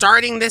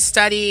starting this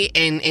study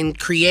and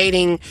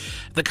creating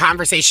the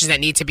conversations that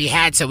need to be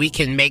had so we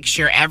can make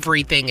sure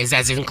everything is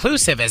as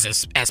inclusive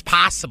as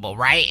possible,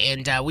 right?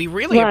 And we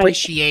really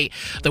appreciate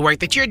the work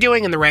that you're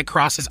doing and the Red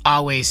Cross is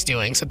always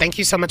doing. So thank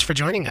you so much for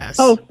joining us.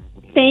 Oh,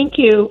 thank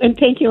you. And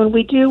thank you. And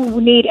we do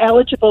need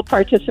eligible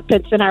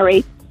participants in our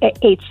eight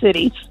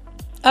cities.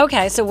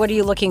 Okay, so what are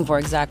you looking for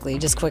exactly,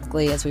 just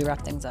quickly as we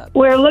wrap things up?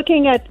 We're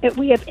looking at,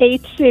 we have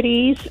 8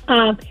 cities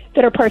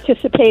that are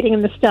participating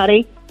in the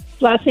study: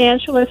 Los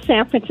Angeles,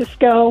 San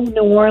Francisco,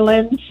 New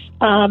Orleans,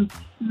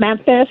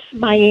 Memphis,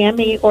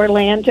 Miami,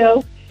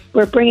 Orlando.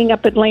 We're bringing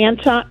up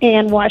Atlanta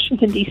and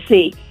Washington,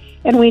 D.C.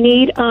 And we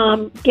need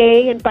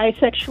gay and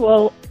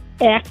bisexual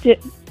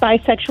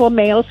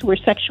males who are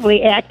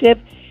sexually active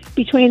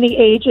between the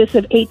ages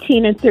of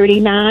 18 and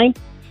 39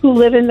 who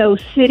live in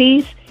those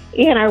cities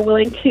and are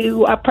willing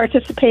to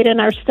participate in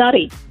our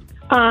study.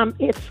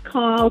 It's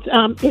called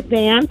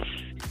Advance.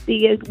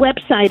 The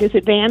website is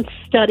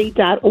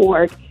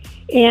advancestudy.org.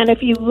 And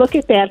if you look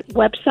at that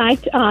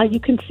website, you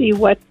can see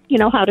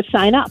how to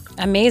sign up.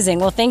 Amazing.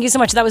 Well, thank you so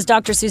much. That was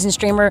Dr. Susan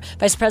Streamer,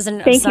 Vice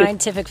President of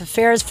Scientific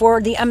Affairs for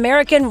the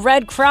American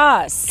Red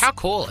Cross. How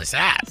cool is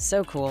that?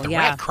 So cool, the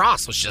Red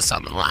Cross was just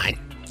on the line.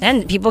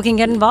 And people can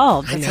get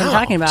involved. That's what I'm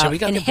talking about. Should we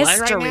go get blood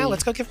right now?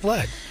 Let's go get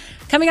blood.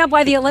 Coming up,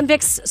 why the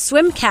Olympics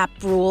swim cap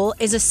rule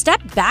is a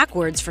step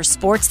backwards for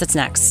sports. That's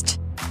next.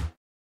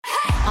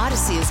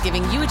 Odyssey is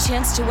giving you a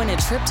chance to win a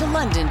trip to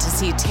London to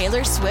see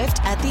Taylor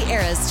Swift at the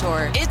Eras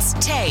Tour. It's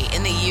Tay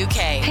in the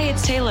UK. Hey,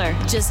 it's Taylor.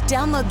 Just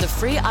download the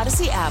free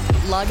Odyssey app,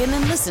 log in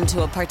and listen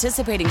to a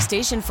participating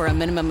station for a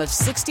minimum of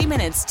 60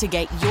 minutes to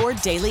get your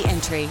daily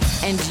entry.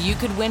 And you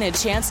could win a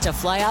chance to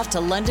fly off to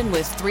London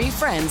with 3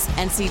 friends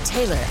and see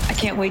Taylor. I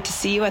can't wait to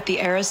see you at the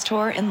Eras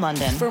Tour in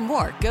London. For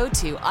more, go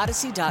to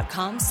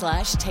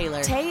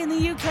odyssey.com/Taylor. Tay in the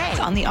UK.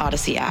 It's on the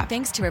Odyssey app.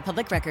 Thanks to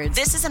Republic Records.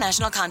 This is a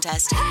national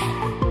contest.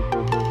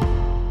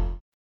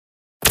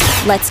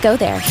 Let's go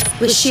there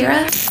with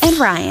Shira and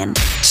Ryan,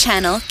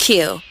 Channel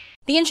Q.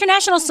 The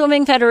International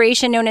Swimming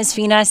Federation, known as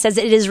FINA, says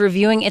it is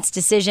reviewing its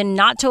decision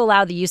not to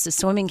allow the use of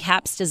swimming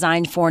caps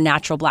designed for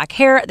natural black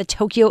hair at the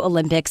Tokyo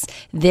Olympics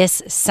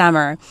this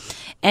summer.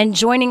 And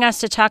joining us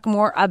to talk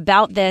more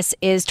about this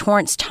is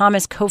Torrance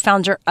Thomas,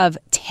 co-founder of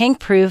Tank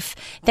Proof.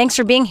 Thanks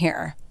for being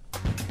here.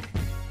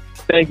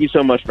 Thank you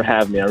so much for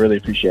having me. I really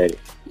appreciate it.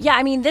 Yeah,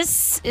 I mean,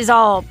 this is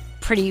all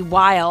pretty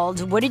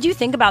wild. What did you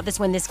think about this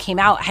when this came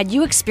out? Had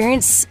you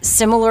experienced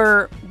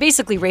similar,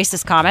 basically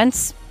racist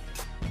comments?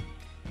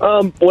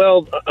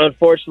 Well,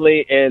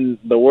 unfortunately, in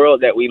the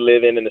world that we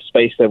live in the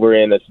space that we're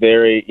in, it's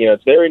very,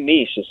 it's very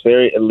niche. It's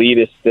very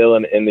elitist still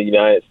in the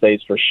United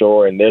States for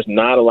sure. And there's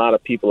not a lot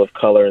of people of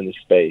color in the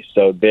space.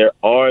 So there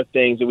are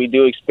things that we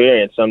do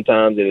experience.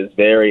 Sometimes it is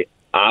very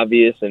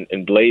obvious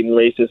and blatant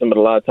racism, but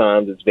a lot of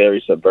times it's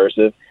very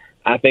subversive.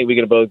 I think we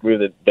can both agree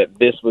that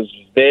this was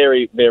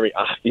very, very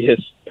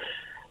obvious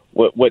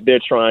what they're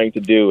trying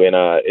to do. And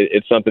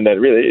it's something that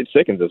really, it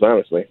sickens us,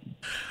 honestly.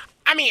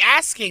 I mean,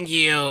 asking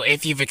you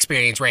if you've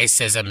experienced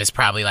racism is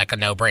probably like a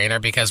no-brainer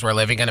because we're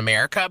living in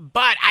America.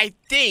 But I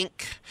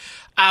think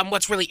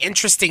what's really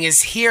interesting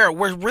is here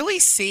we're really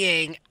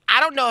seeing,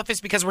 I don't know if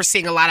it's because we're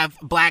seeing a lot of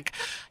black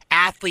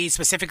athletes,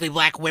 specifically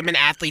black women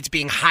athletes,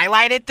 being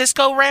highlighted this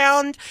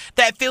go-round,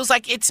 that feels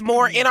like it's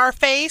more in our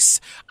face.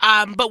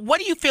 But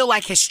what do you feel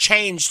like has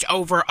changed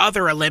over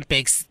other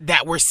Olympics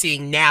that we're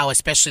seeing now,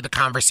 especially the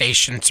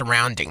conversation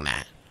surrounding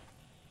that?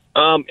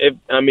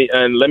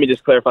 And let me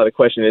just clarify the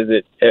question. Is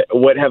it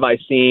what have I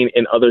seen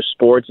in other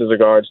sports as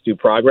regards to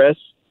progress,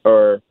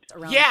 or?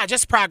 Yeah,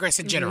 just progress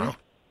in general.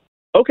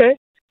 Okay.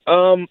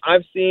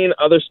 I've seen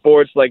other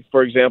sports, like,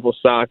 for example,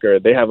 soccer.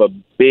 They have a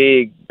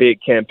big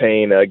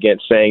campaign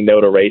against saying no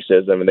to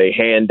racism, and they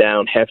hand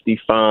down hefty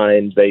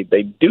fines. They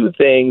do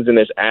things, and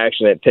there's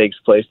action that takes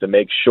place to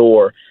make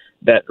sure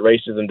that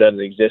racism doesn't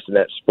exist in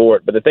that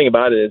sport. But the thing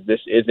about it is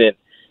this isn't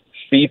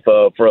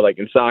FIFA for, like,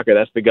 in soccer,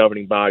 that's the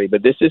governing body.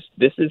 But this is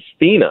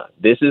FINA.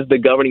 This is the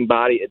governing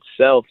body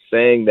itself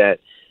saying that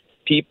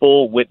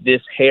people with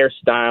this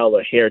hairstyle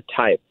or hair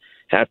type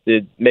have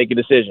to make a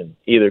decision.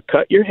 Either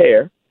cut your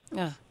hair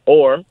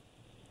or,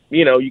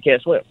 you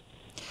can't swim.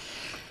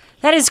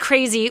 That is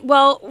crazy.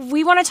 Well,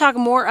 we want to talk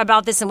more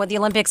about this and what the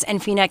Olympics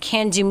and FINA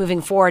can do moving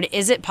forward.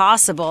 Is it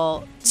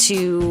possible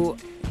to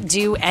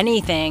do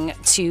anything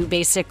to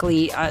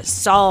basically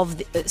solve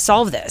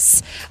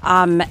this?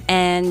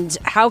 And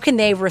how can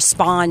they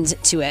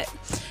respond to it?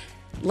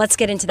 Let's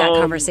get into that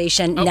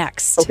conversation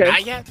next. Okay.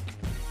 Not yet.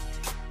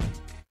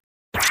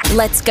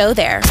 Let's go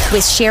there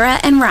with Shira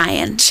and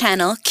Ryan,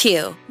 Channel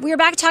Q. We are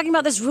back talking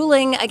about this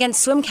ruling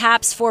against swim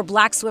caps for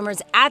black swimmers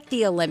at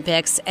the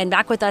Olympics. And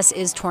back with us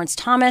is Torrance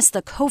Thomas,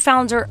 the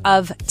co-founder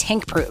of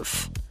Tank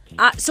Proof.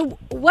 So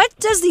what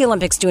does the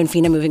Olympics do in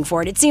FINA moving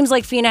forward? It seems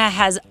like FINA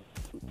has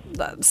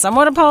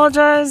somewhat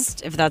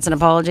apologized, if that's an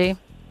apology.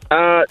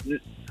 I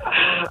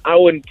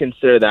wouldn't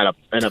consider that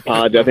an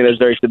apology. I think that's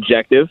very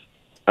subjective.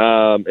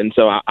 And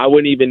so I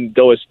wouldn't even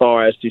go as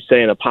far as to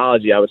say an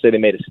apology. I would say they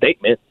made a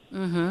statement.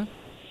 Mm-hmm.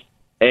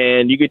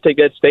 And you could take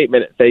that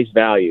statement at face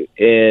value.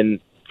 And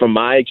from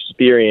my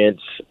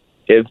experience,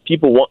 if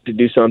people want to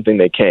do something,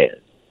 they can.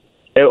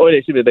 Or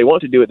if they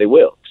want to do it, they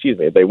will. Excuse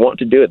me. If they want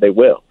to do it, they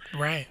will.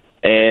 Right.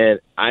 And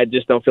I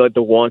just don't feel like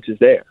the want is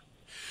there.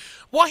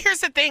 Well, here's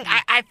the thing.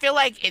 I feel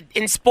like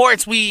in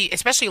sports,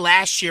 especially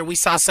last year, we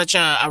saw such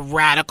a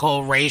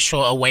radical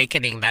racial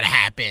awakening that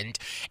happened.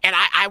 And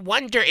I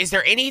wonder, is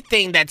there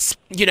anything that's,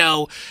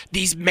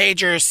 these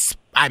major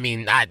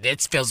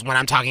it feels when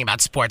I'm talking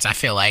about sports, I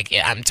feel like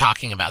I'm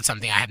talking about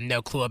something I have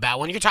no clue about.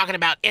 When you're talking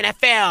about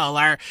NFL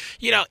or,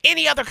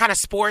 any other kind of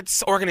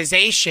sports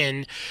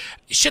organization,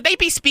 should they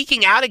be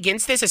speaking out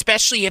against this,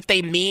 especially if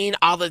they mean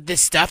all of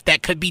this stuff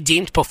that could be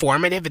deemed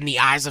performative in the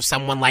eyes of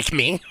someone like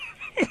me?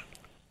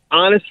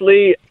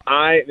 Honestly,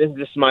 this is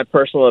just my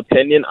personal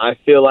opinion. I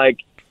feel like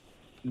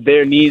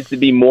there needs to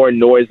be more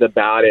noise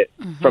about it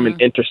from an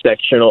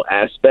intersectional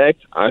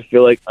aspect. I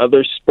feel like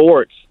other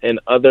sports and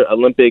other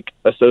Olympic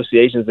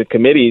associations and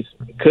committees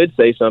could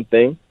say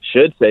something,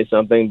 should say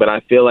something, but I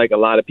feel like a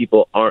lot of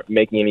people aren't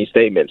making any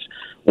statements.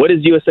 What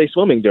is USA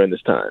Swimming during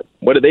this time?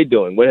 What are they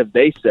doing? What have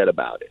they said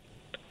about it?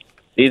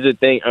 These are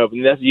things,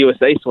 that's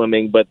USA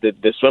Swimming, but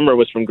the swimmer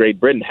was from Great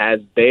Britain. Has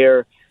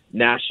their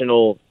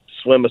national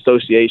swim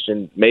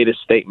association made a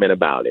statement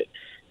about it?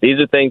 These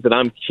are things that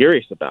I'm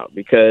curious about,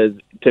 because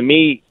to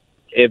me,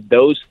 if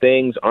those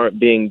things aren't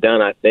being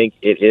done, I think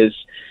it is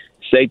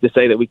safe to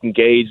say that we can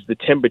gauge the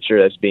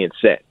temperature that's being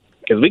set.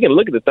 because we can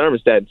look at the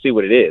thermostat and see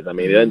what it is. I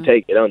mean, it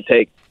doesn't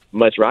take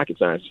much rocket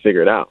science to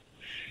figure it out.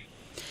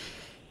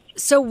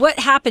 So what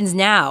happens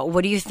now?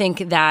 What do you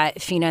think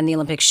that FINA and the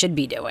Olympics should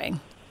be doing?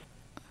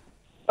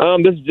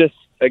 This is just,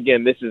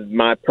 again, this is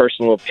my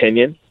personal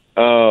opinion.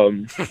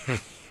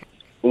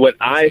 What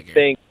I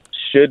think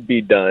should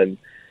be done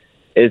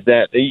is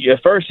that it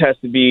first has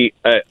to be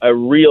a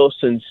real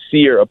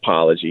sincere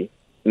apology.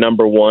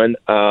 Number one,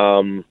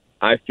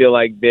 I feel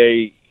like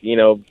there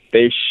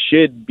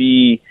should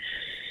be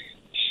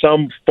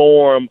some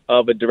form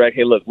of a direct,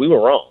 hey, look, we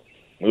were wrong.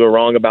 We were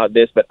wrong about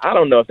this, but I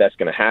don't know if that's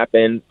going to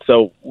happen.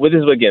 So this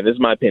is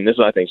my opinion. This is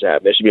what I think should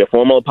happen. There should be a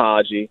formal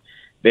apology.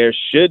 There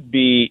should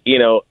be,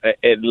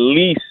 at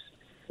least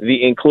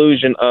the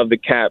inclusion of the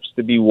caps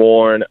to be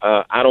worn.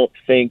 I don't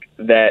think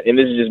that, and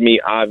this is just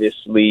me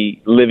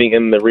obviously living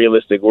in the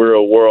realistic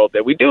real world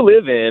that we do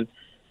live in,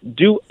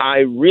 do I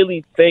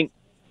really think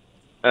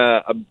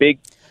a big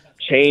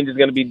change is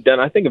going to be done?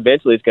 I think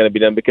eventually it's going to be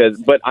done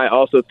but I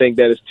also think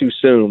that it's too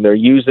soon. They're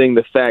using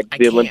the fact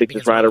the Olympics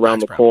is right around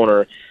the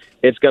corner.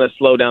 It's going to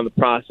slow down the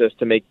process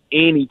to make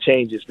any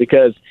changes,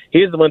 because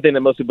here's the one thing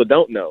that most people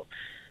don't know.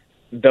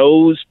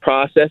 Those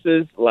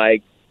processes,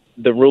 like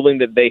the ruling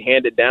that they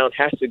handed down,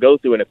 has to go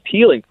through an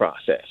appealing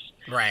process.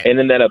 Right. And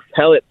then that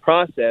appellate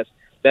process,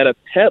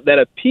 that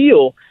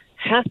appeal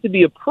has to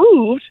be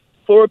approved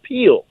for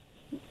appeal.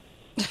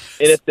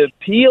 And if the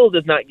appeal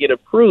does not get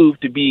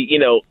approved to be,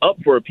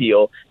 up for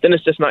appeal, then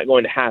it's just not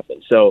going to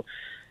happen. So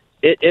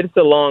it's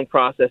a long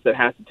process that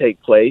has to take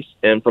place.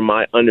 And from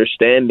my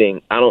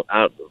understanding,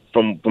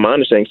 from my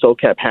understanding,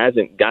 SoCap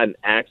hasn't gotten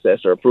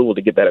access or approval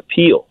to get that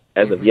appeal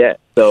as of yet.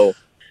 So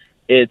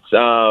it's,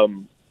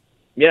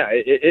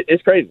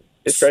 it's crazy.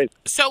 It's crazy.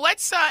 So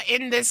let's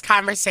end this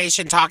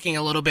conversation talking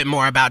a little bit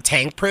more about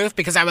Tank Proof,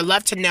 because I would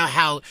love to know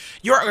how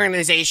your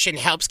organization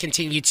helps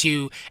continue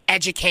to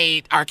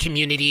educate our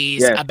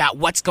communities about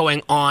what's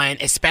going on,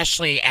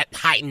 especially at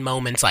heightened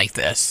moments like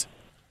this.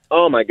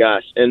 Oh, my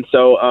gosh. And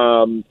so,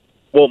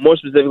 more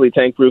specifically,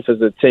 Tank Proof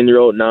is a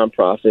 10-year-old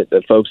nonprofit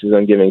that focuses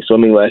on giving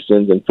swimming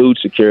lessons and food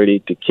security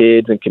to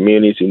kids and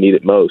communities who need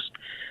it most.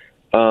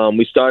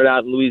 We started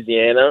out in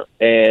Louisiana,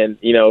 and,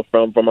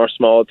 from our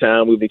small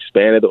town, we've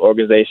expanded the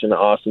organization to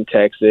Austin,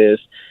 Texas,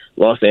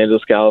 Los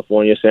Angeles,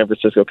 California, San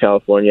Francisco,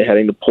 California,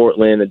 heading to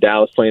Portland, the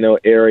Dallas-Plano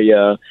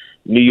area.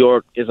 New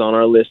York is on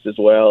our list as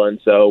well.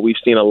 And so we've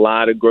seen a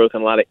lot of growth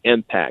and a lot of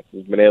impact.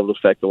 We've been able to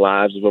affect the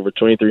lives of over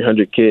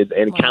 2,300 kids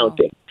and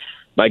counting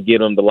by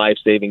giving them the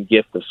life-saving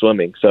gift of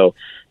swimming. So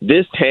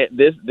this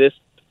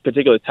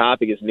particular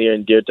topic is near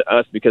and dear to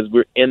us because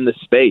we're in the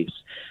space.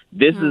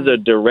 This is a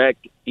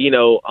direct,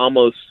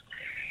 almost,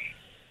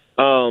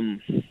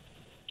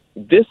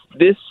 this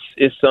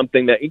is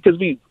something that, because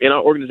we, in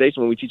our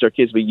organization, when we teach our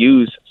kids, we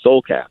use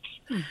soul caps.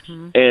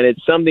 Mm-hmm. And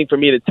it's something for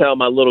me to tell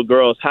my little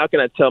girls. How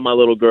can I tell my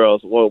little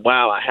girls, well,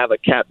 wow, I have a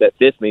cap that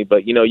fits me,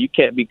 but, you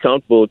can't be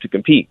comfortable to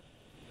compete.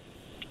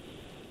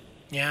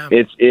 Yeah.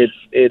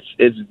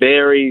 It's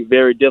very,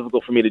 very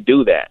difficult for me to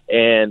do that.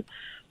 And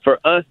for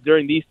us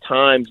during these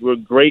times, we're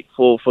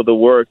grateful for the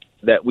work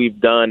that we've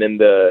done and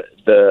the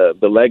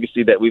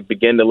legacy that we've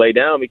begun to lay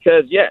down,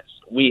 because yes,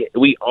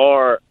 we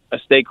are a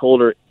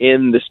stakeholder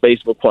in the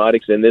space of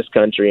aquatics in this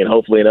country and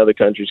hopefully in other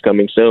countries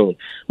coming soon.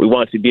 We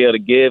want to be able to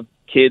give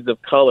kids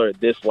of color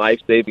this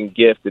life-saving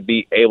gift to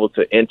be able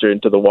to enter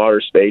into the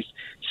water space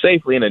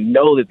safely and to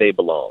know that they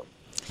belong.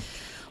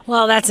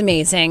 Well, that's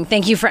amazing.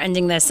 Thank you for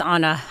ending this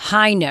on a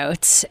high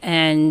note.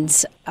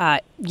 And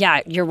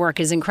your work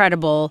is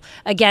incredible.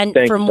 Again,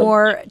 for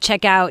more,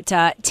 check out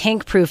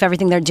Tank Proof,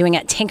 everything they're doing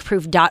at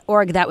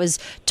tankproof.org. That was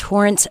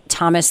Torrance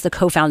Thomas, the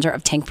co-founder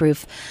of Tank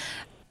Proof.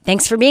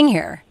 Thanks for being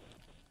here.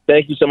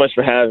 Thank you so much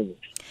for having me.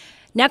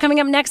 Now coming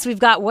up next, we've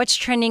got What's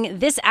Trending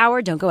this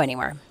hour. Don't go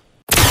anywhere.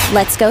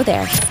 Let's go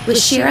there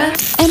with Shira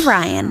and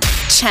Ryan.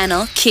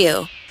 Channel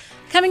Q.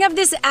 Coming up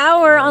this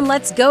hour on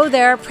Let's Go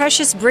There,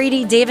 Precious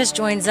Brady Davis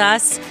joins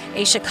us,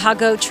 a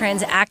Chicago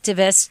trans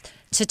activist,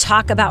 to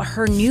talk about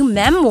her new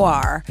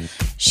memoir.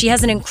 She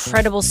has an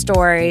incredible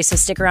story, so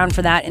stick around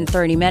for that in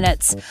 30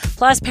 minutes.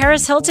 Plus,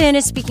 Paris Hilton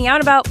is speaking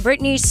out about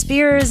Britney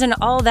Spears and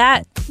all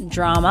that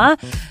drama.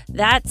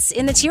 That's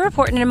in the T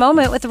Report in a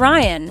moment with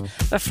Ryan.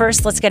 But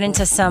first, let's get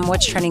into some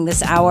What's Trending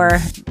this hour.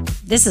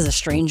 This is a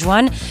strange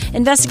one.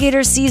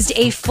 Investigators seized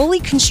a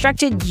fully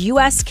constructed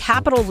U.S.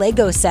 Capitol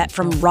Lego set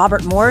from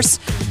Robert Morse,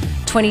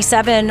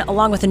 27,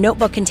 along with a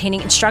notebook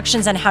containing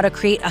instructions on how to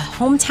create a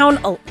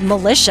hometown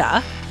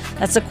militia.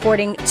 That's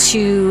according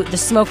to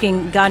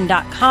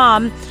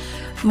thesmokinggun.com.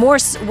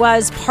 Morse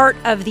was part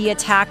of the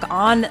attack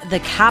on the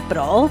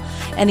Capitol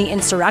and the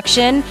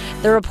insurrection.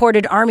 The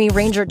reported Army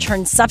Ranger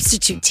turned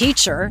substitute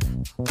teacher,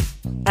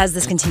 as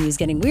this continues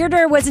getting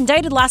weirder, was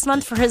indicted last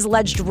month for his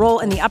alleged role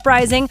in the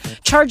uprising,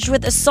 charged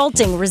with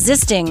assaulting,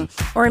 resisting,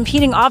 or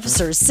impeding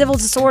officers, civil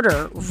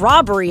disorder,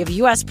 robbery of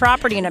U.S.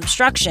 property, and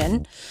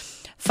obstruction.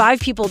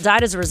 5 people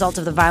died as a result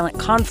of the violent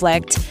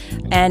conflict.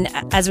 And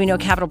as we know,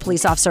 Capitol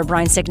Police Officer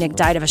Brian Sicknick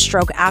died of a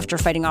stroke after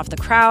fighting off the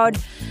crowd.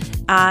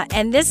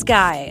 And this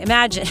guy,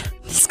 imagine,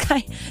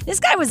 This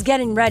guy was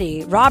getting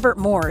ready. Robert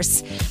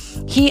Morse.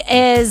 He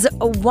is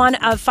one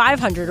of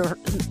 500 or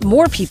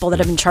more people that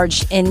have been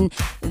charged in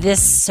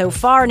this so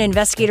far, and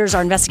investigators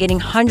are investigating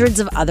hundreds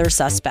of other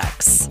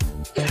suspects.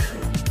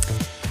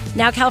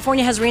 Now,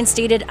 California has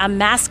reinstated a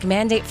mask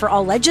mandate for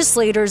all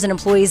legislators and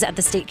employees at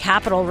the state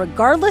capitol,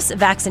 regardless of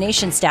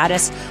vaccination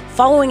status,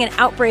 following an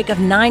outbreak of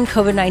 9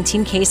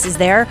 COVID-19 cases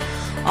there.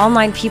 All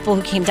 9 people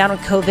who came down with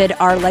COVID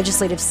are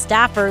legislative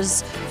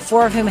staffers,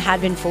 4 of whom had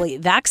been fully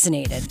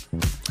vaccinated.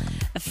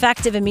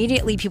 Effective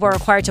immediately, people are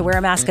required to wear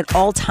a mask at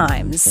all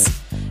times.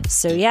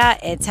 So yeah,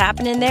 it's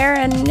happening there,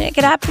 and it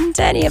could happen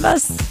to any of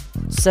us.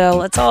 So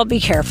let's all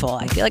be careful.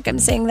 I feel like I'm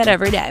saying that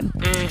every day.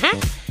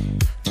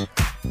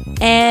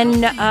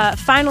 And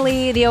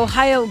finally, the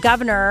Ohio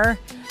governor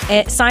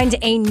signed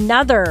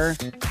another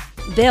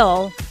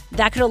bill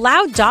that could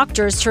allow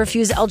doctors to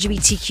refuse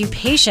LGBTQ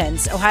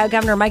patients. Ohio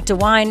Governor Mike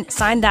DeWine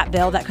signed that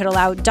bill that could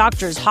allow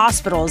doctors,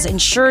 hospitals,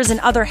 insurers, and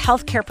other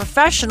healthcare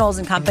professionals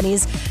and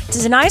companies to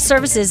deny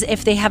services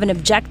if they have an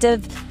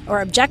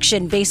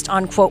objection based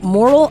on, quote,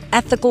 moral,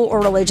 ethical,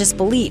 or religious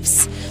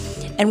beliefs.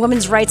 And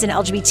women's rights and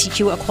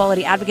LGBTQ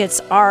equality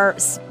advocates are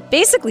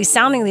basically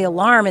sounding the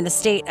alarm in the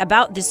state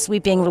about this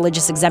sweeping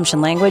religious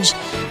exemption language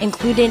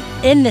included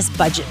in this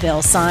budget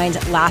bill signed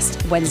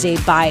last Wednesday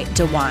by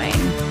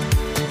DeWine.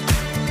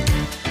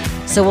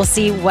 So we'll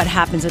see what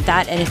happens with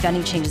that and if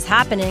any changes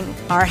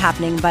are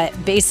happening.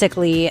 But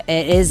basically,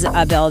 it is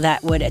a bill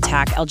that would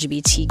attack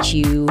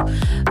LGBTQ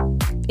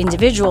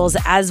individuals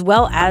as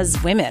well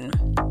as women.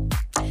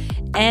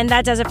 And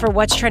that does it for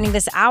What's Trending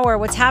this hour.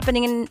 What's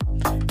happening in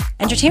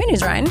entertainment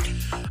news, Ryan?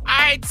 All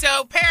right,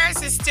 so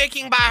Paris is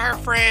sticking by her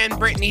friend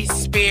Britney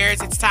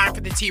Spears. It's time for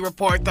the T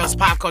Report, those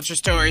pop culture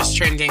stories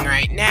trending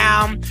right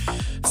now.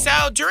 So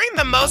during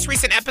the most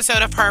recent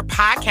episode of her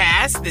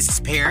podcast, This is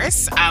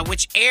Paris,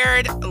 which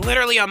aired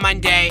literally on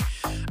Monday,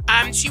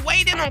 she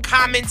weighed in on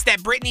comments that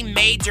Britney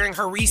made during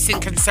her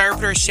recent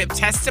conservatorship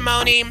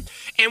testimony,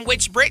 in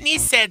which Britney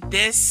said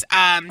this.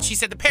 She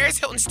said the Paris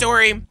Hilton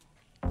story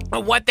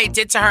of what they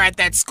did to her at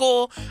that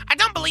school, I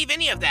don't believe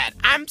any of that.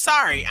 I'm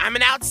sorry. I'm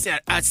an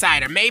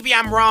outsider. Maybe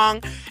I'm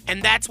wrong,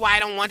 and that's why I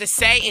don't want to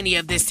say any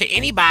of this to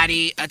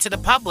anybody, to the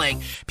public.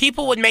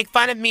 People would make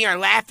fun of me or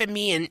laugh at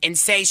me and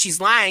say she's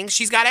lying.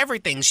 She's got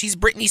everything. She's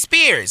Britney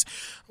Spears.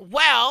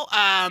 Well,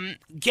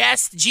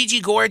 guest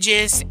Gigi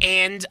Gorgeous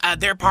and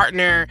their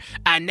partner,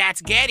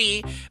 Nat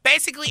Getty,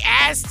 basically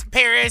asked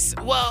Paris,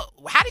 well,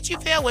 how did you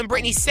feel when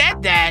Britney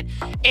said that?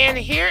 And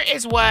here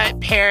is what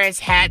Paris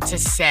had to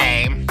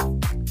say.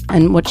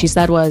 And what she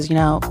said was, you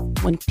know,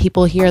 when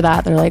people hear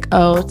that, they're like,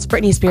 oh, it's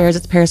Britney Spears,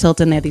 it's Paris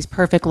Hilton, they have these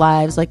perfect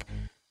lives. Like,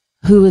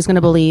 who is going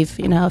to believe,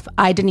 you know, if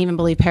I didn't even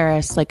believe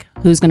Paris, like,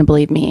 who's going to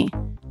believe me?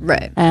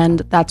 Right. And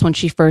that's when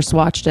she first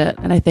watched it.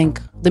 And I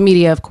think the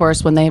media, of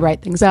course, when they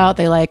write things out,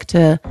 they like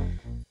to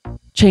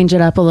change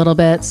it up a little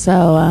bit.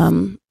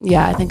 So,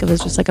 yeah, I think it was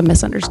just like a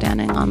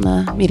misunderstanding on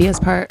the media's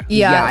part.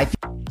 Yeah.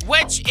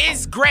 Which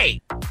is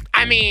great.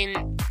 I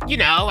mean, you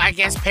know, I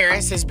guess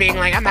Paris is being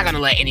like, I'm not going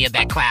to let any of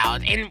that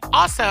cloud. And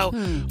also,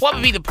 what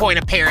would be the point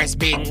of Paris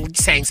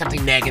saying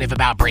something negative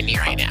about Britney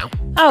right now?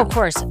 Oh, of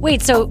course.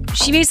 Wait, so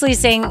she basically is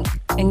saying,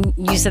 and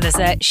you said this,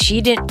 that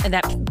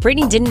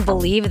Britney didn't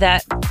believe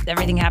that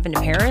everything happened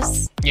to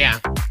Paris? Yeah.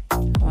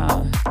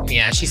 Wow.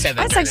 Yeah, she said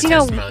that during the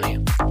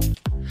testimony.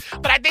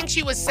 But I think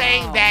she was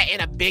saying that in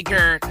a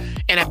bigger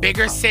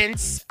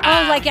sense.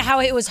 Like how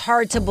it was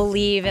hard to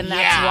believe, and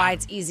that's why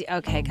it's easy.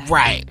 Okay, got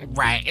it.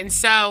 Right. And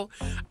so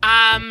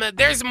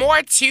there's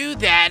more to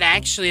that,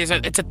 actually. It's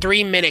a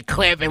 3-minute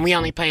clip, and we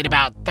only played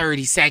about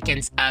 30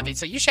 seconds of it.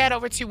 So you should head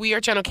over to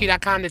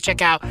wearechannelq.com to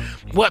check out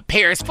what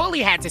Paris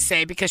fully had to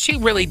say, because she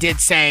really did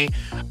say,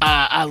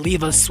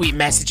 leave a sweet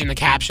message in the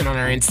caption on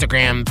her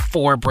Instagram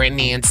for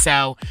Britney. And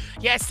so,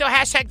 yeah, still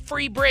hashtag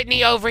free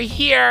Britney over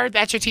here.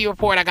 That's your T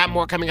Report. I got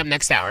more coming up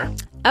next hour.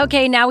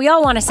 Okay, now we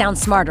all want to sound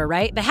smarter,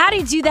 right? But how do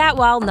you do that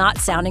while not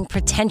sounding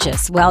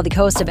pretentious? Well, the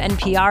host of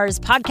NPR's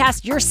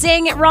podcast, You're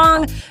Saying It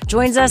Wrong,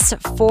 joins us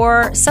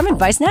for some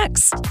advice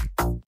next.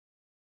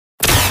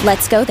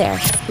 Let's go there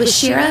with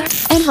Shira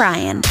and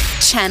Ryan,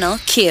 Channel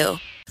Q.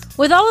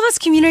 With all of us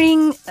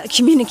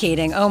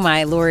communicating, oh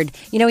my Lord,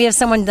 you know, we have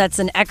someone that's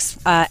an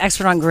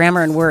expert on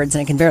grammar and words,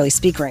 and I can barely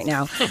speak right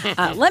now.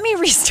 Let me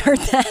restart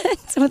that.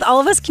 So with all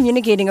of us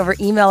communicating over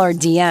email or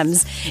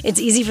DMs, it's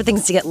easy for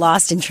things to get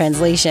lost in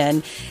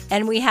translation.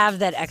 And we have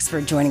that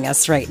expert joining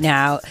us right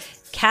now.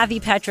 Kathy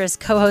Petras,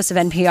 co-host of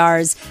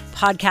NPR's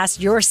podcast,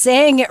 You're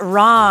Saying It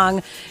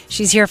Wrong.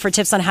 She's here for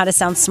tips on how to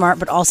sound smart,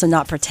 but also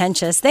not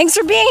pretentious. Thanks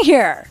for being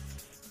here.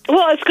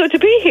 Well, it's good to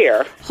be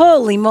here.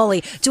 Holy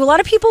moly. Do a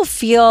lot of people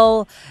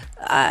feel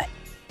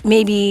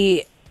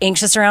maybe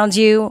anxious around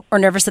you or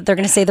nervous that they're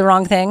going to say the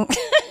wrong thing?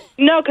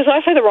 No, because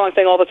I say the wrong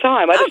thing all the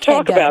time. I just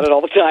talk about it all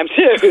the time,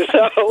 too.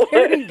 So.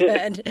 Very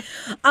good.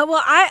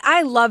 Well,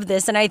 I love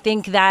this, and I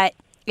think that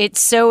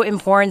it's so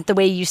important. The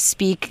way you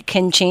speak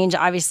can change,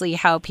 obviously,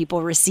 how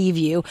people receive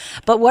you.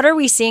 But what are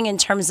we seeing in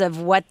terms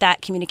of what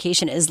that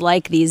communication is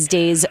like these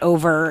days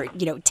over,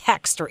 you know,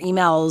 text or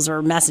emails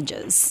or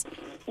messages?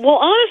 Well,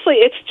 honestly,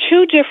 it's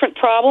two different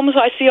problems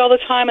I see all the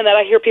time and that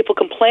I hear people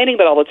complaining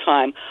about all the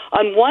time.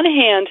 On one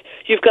hand,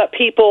 you've got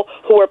people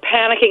who are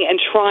panicking and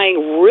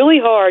trying really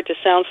hard to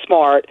sound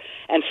smart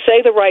and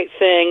say the right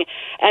thing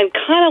and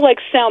kind of like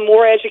sound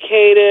more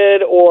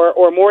educated or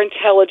more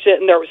intelligent,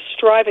 and they're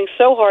striving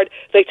so hard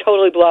they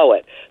totally blow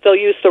it. They'll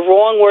use the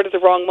wrong word at the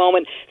wrong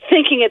moment,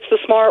 thinking it's the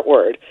smart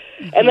word.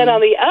 Mm-hmm. And then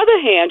on the other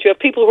hand, you have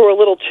people who are a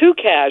little too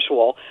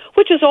casual,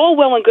 which is all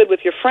well and good with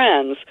your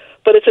friends,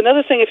 but it's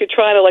another thing if you're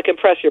trying to like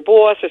impress your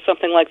boss or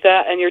something like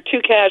that, and you're too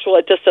casual,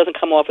 it just doesn't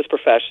come off as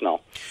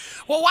professional.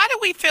 Well, why do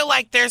we feel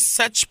like there's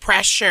such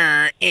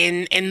pressure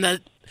in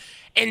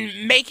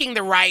making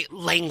the right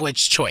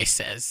language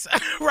choices,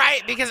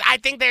 right? Because I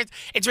think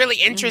it's really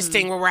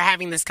interesting when we're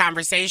having this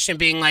conversation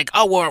being like,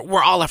 oh,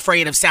 we're all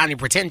afraid of sounding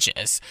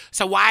pretentious.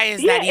 So why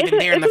is that even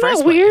there in the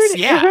first place? Weird?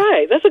 Yeah, you're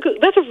right.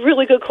 That's a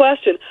really good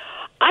question.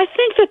 I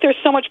think that there's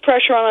so much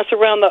pressure on us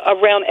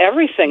around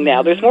everything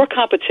now. There's more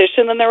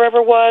competition than there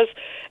ever was.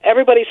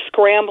 Everybody's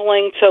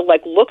scrambling to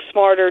like look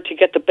smarter, to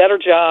get the better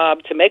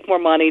job, to make more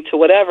money, to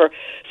whatever.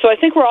 So I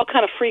think we're all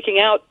kind of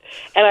freaking out,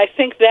 and I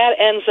think that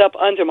ends up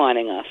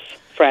undermining us,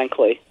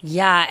 frankly.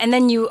 Yeah, and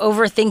then you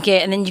overthink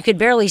it, and then you could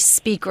barely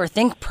speak or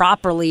think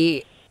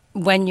properly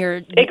when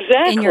you're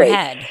in your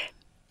head.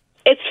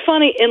 It's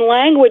funny, in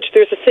language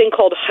there's a thing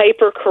called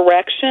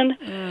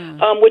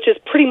hypercorrection, which is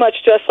pretty much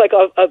just like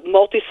a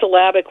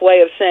multisyllabic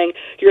way of saying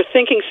you're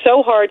thinking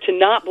so hard to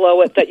not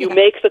blow it that you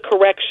make the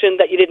correction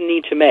that you didn't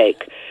need to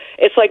make.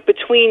 It's like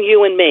between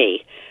you and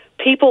me.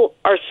 People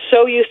are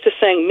so used to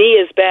saying me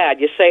is bad.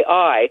 You say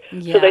I.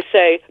 Yeah. So they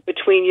say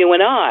between you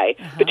and I.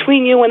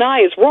 Between you and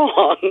I is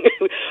wrong.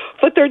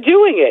 But they're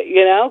doing it,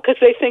 because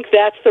they think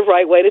that's the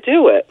right way to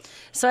do it.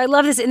 So I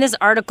love this. In this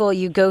article,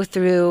 you go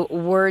through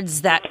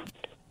words that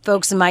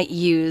folks might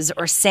use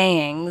or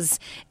sayings,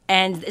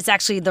 and it's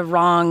actually the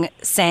wrong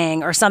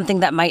saying or something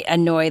that might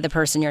annoy the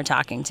person you're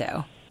talking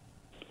to.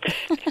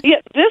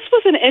 Yeah, this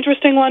was an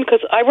interesting one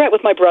because I write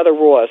with my brother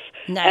Ross,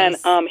 nice.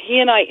 And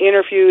he and I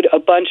interviewed a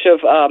bunch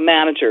of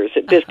managers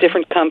at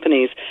different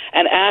companies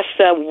and asked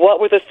them what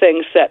were the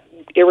things that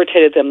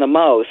irritated them the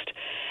most.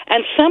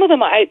 And some of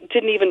them I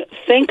didn't even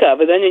think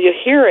of, and then you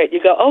hear it,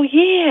 you go, oh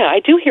yeah,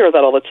 I do hear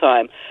that all the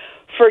time.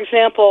 For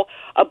example,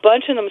 a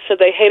bunch of them said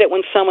they hate it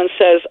when someone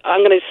says,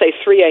 I'm going to say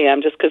 3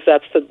 a.m. just because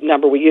that's the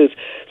number we use,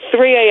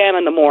 3 a.m.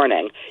 in the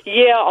morning.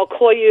 Yeah, I'll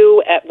call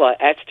you at,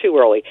 that's too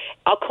early.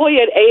 I'll call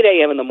you at 8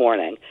 a.m. in the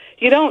morning.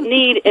 You don't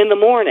need in the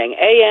morning.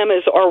 AM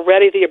is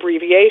already the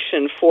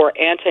abbreviation for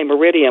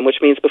ante-meridian, which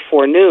means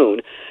before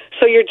noon.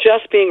 So you're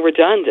just being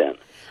redundant.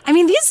 I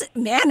mean, these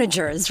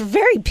managers are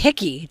very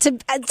picky to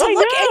look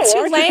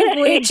into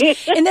language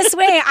in this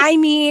way. I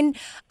mean,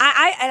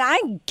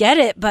 I get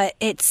it, but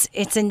it's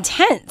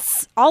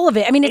intense, all of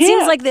it. I mean, it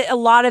seems like a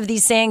lot of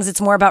these sayings, it's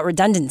more about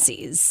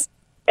redundancies.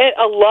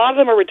 A lot of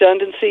them are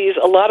redundancies.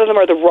 A lot of them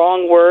are the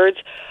wrong words.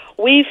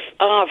 We've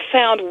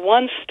found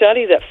one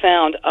study that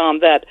found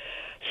that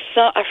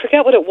I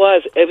forget what it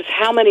was. It was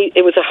how many?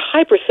 It was a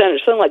high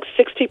percentage, something like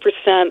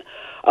 60%.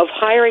 Of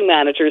hiring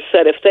managers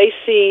said if they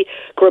see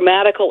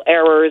grammatical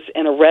errors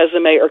in a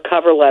resume or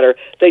cover letter,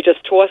 they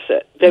just toss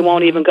it. They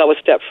won't even go a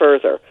step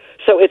further.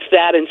 So it's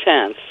that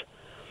intense.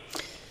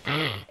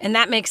 And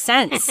that makes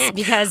sense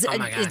because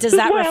does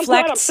that reflect? I'm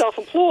glad I'm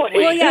self-employed.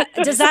 Well, yeah.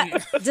 Does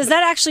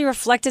that actually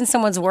reflect in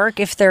someone's work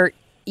if their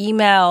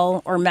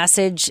email or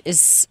message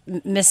is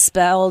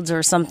misspelled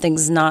or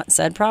something's not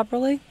said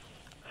properly?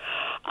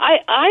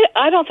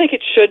 I don't think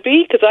it should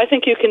be, because I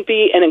think you can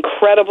be an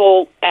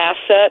incredible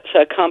asset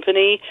to a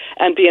company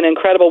and be an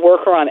incredible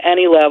worker on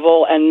any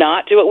level and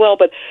not do it well.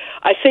 But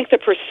I think the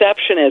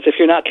perception is if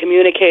you're not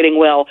communicating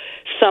well,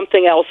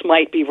 something else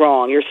might be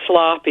wrong. You're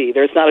sloppy.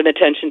 There's not an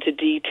attention to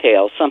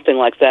detail, something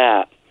like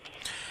that.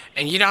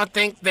 And you don't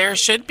think there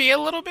should be a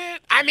little bit?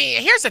 I mean,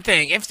 here's the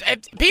thing. If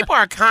people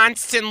are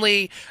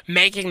constantly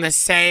making the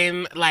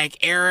same,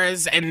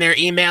 errors in their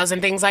emails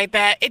and things like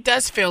that, it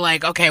does feel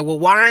like, okay, well,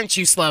 why aren't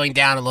you slowing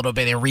down a little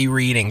bit and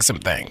rereading some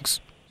things?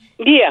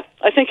 Yeah,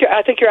 I think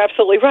you're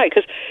absolutely right,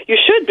 because you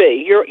should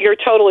be. You're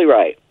totally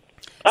right.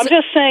 I'm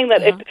just saying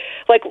that if,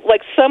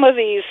 like some of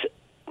these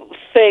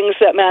things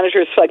that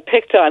managers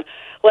picked on,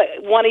 like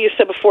one of you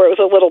said before, it was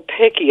a little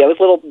picky. I was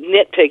a little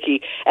nitpicky,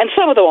 and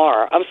some of them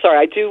are. I'm sorry,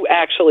 I do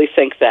actually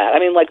think that. I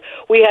mean,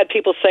 we had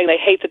people saying they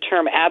hate the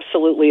term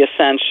 "absolutely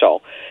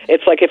essential."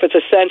 It's like if it's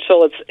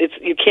essential, it's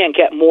you can't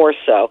get more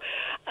so.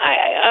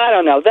 I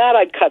don't know. That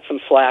I'd cut some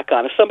slack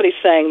on. If somebody's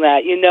saying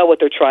that, you know what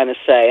they're trying to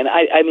say, and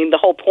I mean the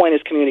whole point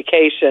is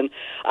communication.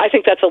 I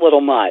think that's a little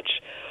much.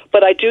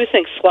 But I do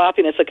think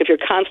sloppiness, if you're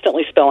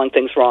constantly spelling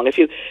things wrong, if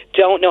you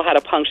don't know how to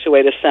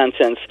punctuate a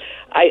sentence,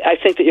 I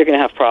think that you're going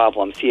to have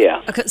problems,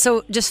 yeah. Okay,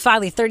 so just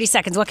finally, 30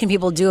 seconds, what can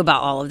people do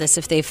about all of this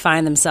if they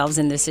find themselves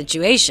in this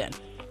situation?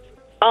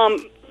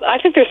 I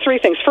think there's three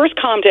things. First,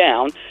 calm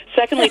down.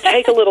 Secondly,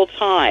 take a little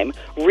time.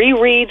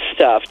 Reread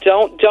stuff.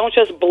 Don't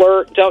just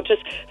blurt. Don't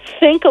just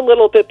think a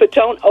little bit, but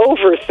don't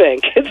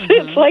overthink.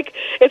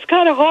 It's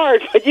kind of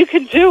hard, but you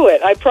can do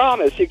it. I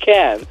promise you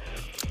can.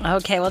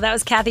 Okay, well, that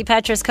was Kathy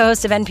Petrus,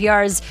 co-host of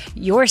NPR's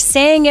You're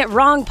Saying It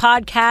Wrong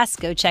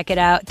podcast. Go check it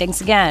out. Thanks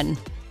again.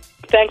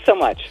 Thanks so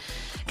much.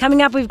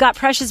 Coming up, we've got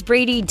Precious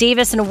Brady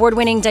Davis, an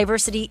award-winning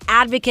diversity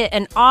advocate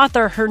and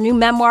author. Her new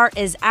memoir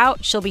is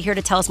out. She'll be here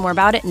to tell us more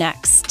about it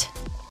next.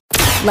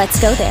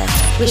 Let's go there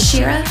with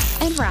Shira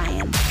and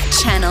Ryan.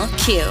 Channel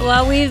Q.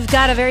 Well, we've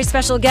got a very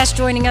special guest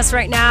joining us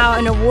right now,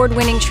 an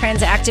award-winning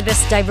trans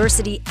activist,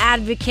 diversity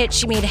advocate.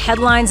 She made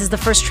headlines as the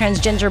first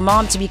transgender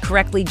mom to be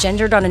correctly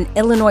gendered on an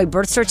Illinois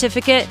birth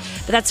certificate,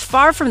 but that's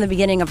far from the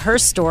beginning of her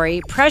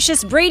story.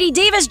 Precious Brady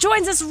Davis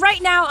joins us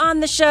right now on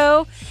the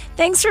show.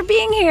 Thanks for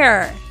being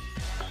here.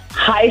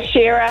 Hi,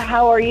 Shira.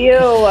 How are you?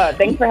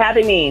 Thanks for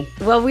having me.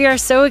 Well, we are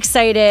so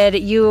excited.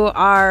 You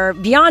are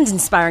beyond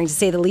inspiring, to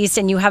say the least,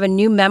 and you have a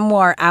new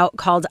memoir out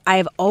called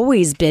I've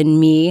Always Been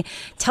Me.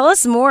 Tell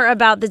us more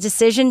about the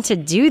decision to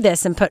do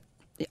this and put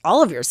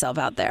all of yourself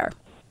out there.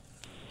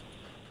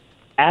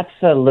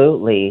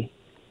 Absolutely.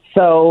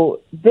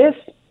 So this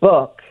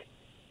book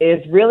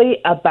is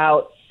really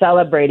about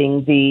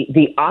celebrating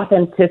the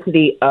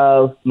authenticity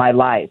of my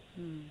life.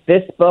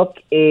 This book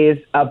is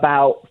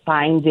about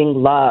finding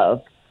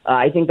love.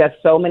 I think that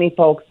so many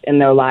folks in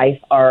their life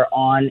are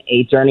on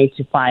a journey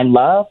to find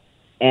love,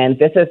 and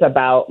this is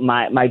about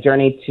my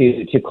journey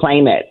to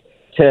claim it,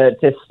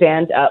 to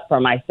stand up for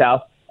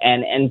myself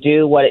and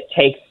do what it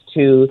takes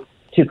to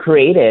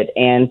create it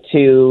and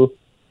to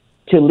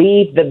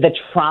leave the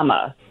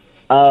trauma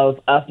of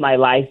my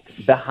life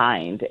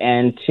behind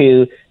and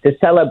to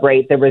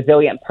celebrate the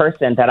resilient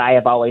person that I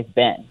have always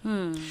been.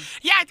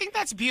 Yeah, I think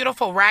that's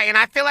beautiful, right? And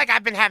I feel like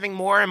I've been having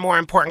more and more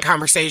important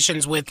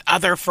conversations with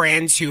other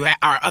friends who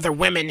are other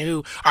women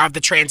who are of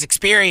the trans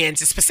experience,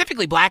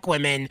 specifically Black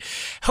women,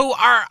 who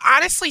are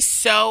honestly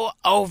so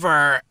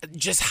over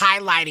just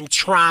highlighting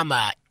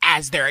trauma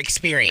as their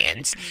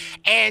experience.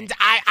 And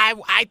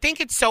I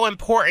think it's so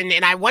important,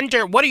 and I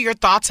wonder, what are your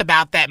thoughts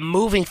about that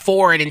moving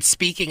forward and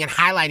speaking and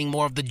highlighting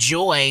more of the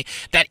joy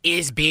that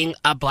is being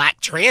a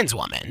Black trans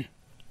woman?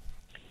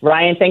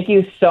 Ryan, thank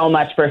you so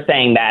much for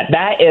saying that.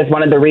 That is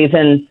one of the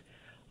reasons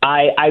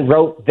I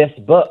wrote this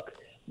book.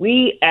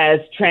 We as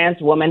trans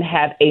women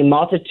have a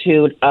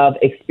multitude of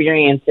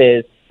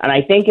experiences, and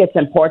I think it's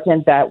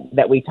important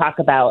that we talk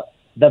about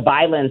the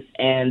violence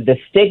and the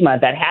stigma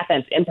that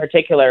happens in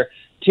particular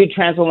to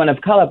trans women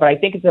of color, but I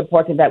think it's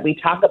important that we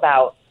talk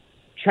about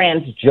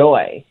trans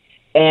joy.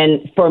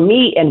 And for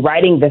me, in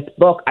writing this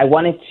book, I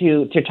wanted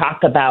to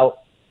talk about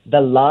the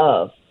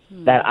love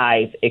that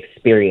I've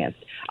experienced.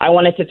 I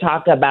wanted to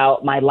talk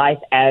about my life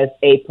as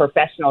a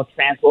professional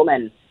trans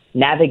woman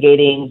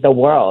navigating the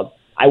world.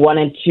 I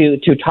wanted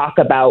to talk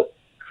about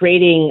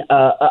creating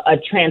a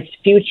trans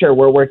future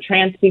where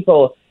trans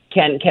people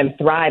can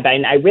thrive.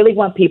 And I really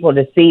want people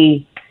to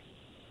see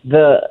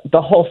the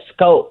whole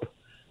scope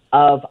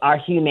of our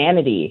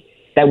humanity,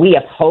 that we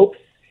have hopes,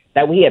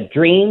 that we have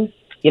dreams.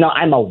 You know,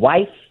 I'm a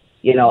wife,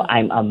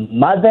 I'm a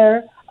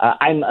mother,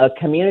 I'm a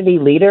community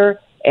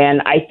leader,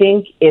 and I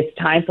think it's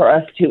time for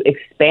us to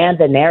expand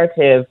the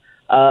narrative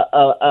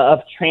of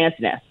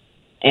transness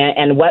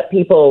and what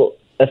people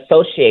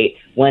associate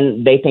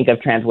when they think of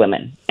trans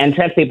women and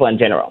trans people in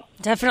general.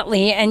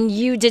 Definitely. And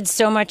you did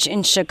so much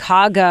in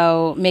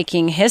Chicago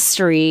making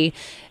history.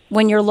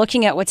 When you're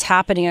looking at what's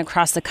happening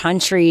across the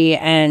country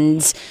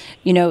and,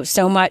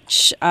 so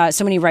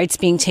many rights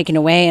being taken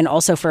away, and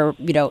also for,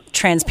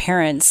 trans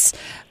parents,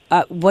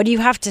 what do you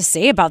have to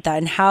say about that?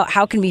 And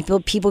how can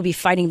people be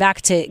fighting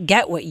back to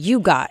get what you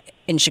got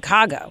in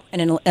Chicago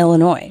and in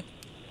Illinois?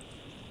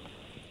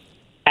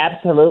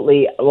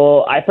 Absolutely.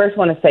 Well, I first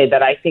want to say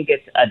that I think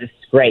it's a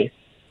disgrace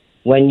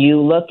when you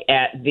look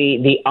at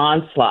the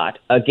onslaught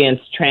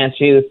against trans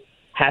youth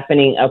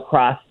happening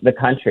across the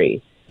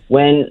country.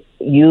 When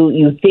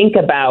you think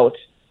about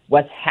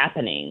what's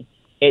happening,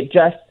 it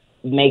just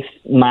makes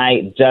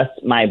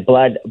my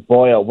blood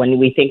boil when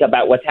we think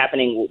about what's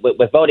happening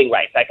with voting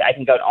rights. I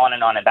can go on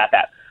and on about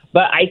that.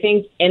 But I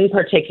think in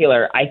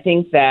particular, I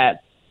think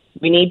that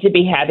we need to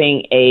be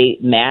having a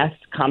mass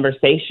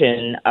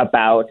conversation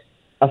about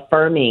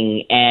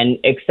affirming and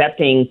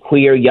accepting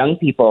queer young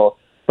people.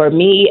 For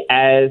me,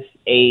 as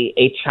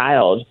a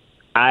child,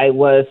 I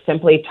was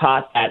simply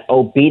taught that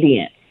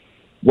obedience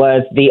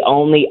was the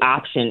only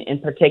option, in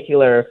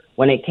particular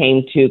when it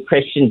came to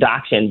Christian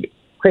doctrine,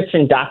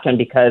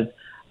 because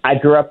I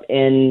grew up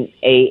in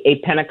a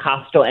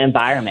Pentecostal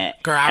environment.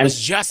 Girl, I was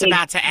just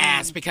about to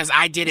ask, because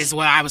I did as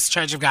well. I was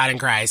Church of God in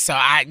Christ. So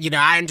I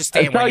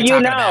understand what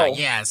you're talking about.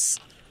 Yes.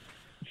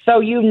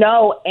 So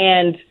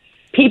and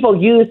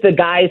people use the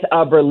guise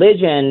of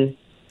religion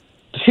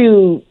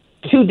to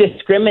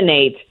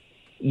discriminate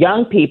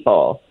young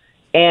people.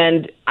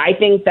 And I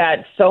think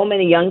that so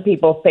many young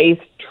people face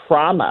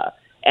trauma.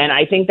 And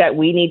I think that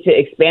we need to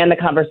expand the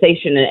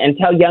conversation and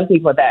tell young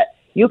people that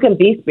you can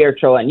be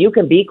spiritual and you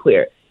can be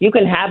queer. You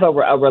can have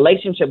a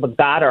relationship with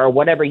God or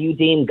whatever you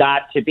deem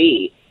God to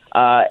be.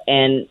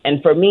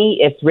 And for me,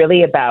 it's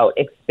really about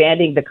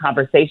expanding the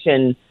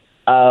conversation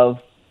of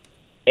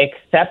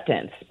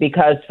acceptance,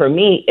 because for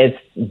me, it's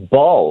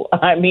bull.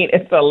 I mean,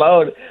 it's a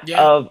load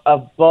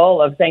of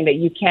bull of saying that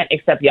you can't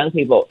accept young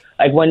people.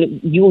 Like when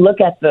you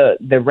look at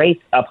the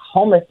rates of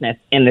homelessness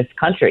in this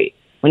country,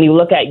 when you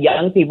look at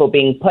young people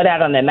being put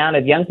out on the amount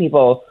of young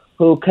people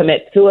who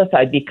commit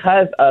suicide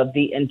because of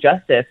the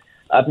injustice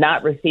of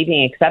not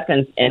receiving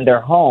acceptance in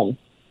their homes,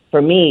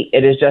 for me,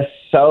 it is just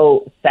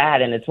so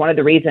sad. And it's one of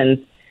the reasons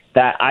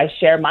that I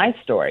share my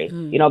story,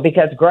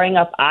 because growing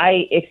up,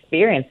 I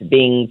experienced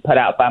being put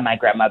out by my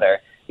grandmother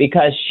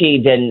because she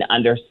didn't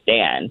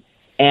understand.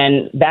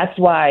 And that's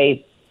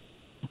why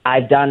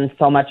I've done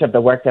so much of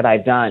the work that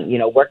I've done,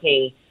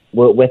 working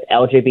with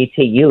LGBT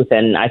youth.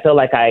 And I feel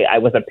like I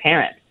was a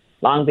parent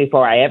long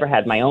before I ever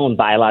had my own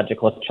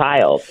biological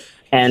child.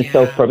 And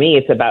so for me,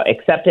 it's about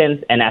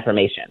acceptance and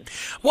affirmation.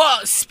 Well,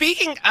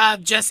 speaking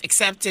of just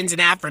acceptance and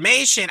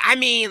affirmation, I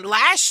mean,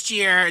 last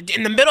year,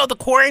 in the middle of the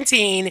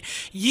quarantine,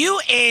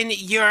 you and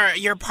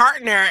your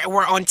partner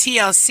were on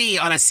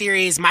TLC on a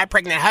series, My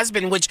Pregnant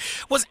Husband, which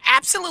was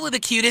absolutely the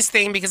cutest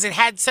thing because it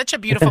had such a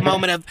beautiful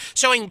moment of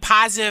showing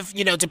positive,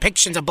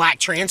 depictions of Black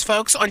trans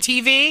folks on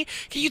TV.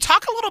 Can you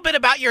talk a little bit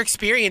about your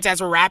experience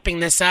as we're wrapping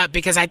this up?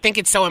 Because I think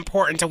it's so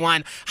important to,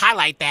 one,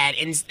 highlight that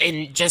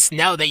and just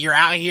know that you're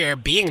out here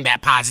being that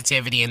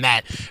positivity and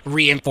that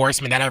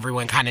reinforcement that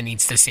everyone kind of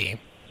needs to see.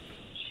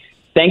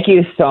 Thank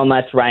you so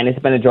much, Ryan. It's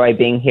been a joy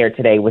being here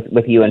today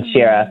with you and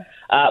Shira.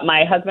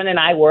 My husband and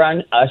I were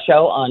on a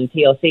show on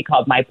TLC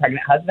called My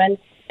Pregnant Husband,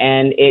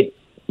 and it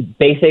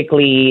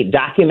basically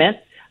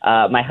documents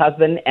my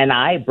husband and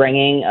I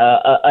bringing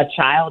a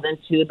child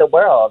into the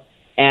world.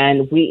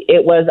 And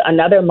it was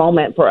another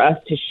moment for us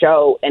to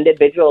show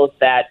individuals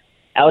that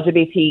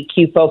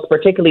LGBTQ folks,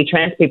 particularly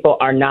trans people,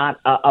 are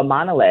not a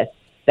monolith,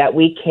 that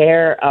we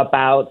care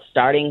about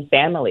starting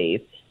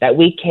families, that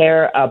we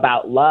care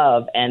about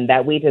love, and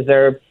that we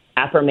deserve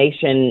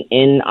affirmation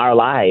in our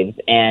lives.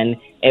 And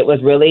it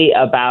was really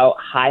about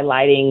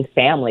highlighting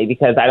family,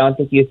 because I don't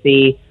think you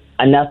see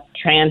enough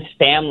trans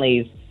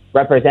families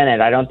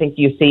represented. I don't think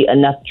you see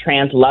enough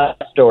trans love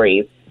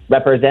stories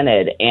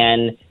represented.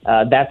 And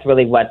that's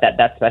really what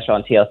that special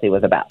on TLC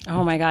was about.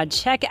 Oh, my God.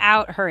 Check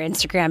out her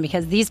Instagram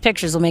because these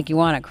pictures will make you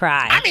want to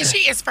cry. I mean,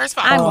 she is, first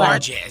of all,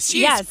 gorgeous.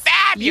 She is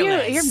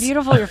fabulous. You're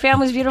beautiful. Your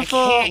family's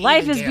beautiful.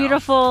 Life is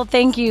beautiful.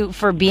 Thank you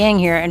for being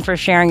here and for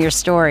sharing your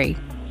story.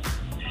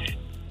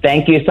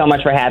 Thank you so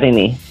much for having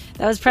me.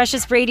 That was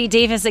Precious Brady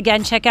Davis.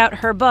 Again, check out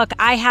her book,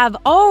 I Have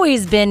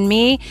Always Been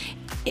Me,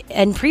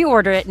 and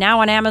pre-order it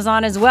now on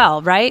Amazon as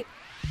well, right?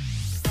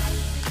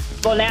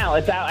 Well, now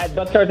it's out at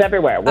bookstores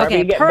everywhere. Wherever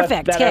you get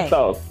perfect. Books that are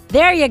sold.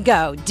 There you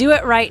go. Do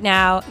it right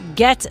now.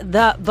 Get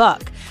the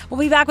book. We'll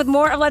be back with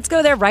more of Let's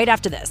Go There right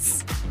after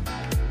this.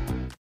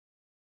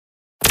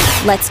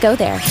 Let's Go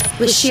There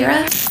with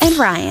Shira and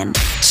Ryan.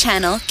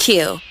 Channel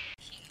Q.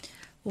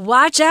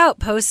 Watch out,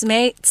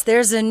 Postmates.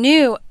 There's a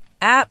new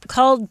app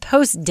called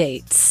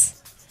Postdates.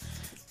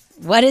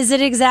 What is it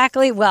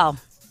exactly? Well,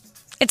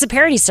 it's a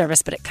parody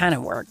service, but it kind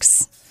of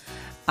works.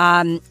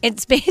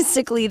 It's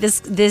basically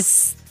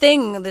this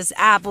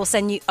app will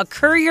send you a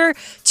courier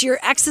to your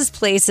ex's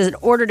place in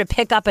order to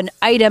pick up an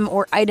item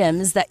or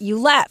items that you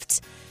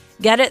left.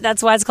 Get it?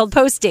 That's why it's called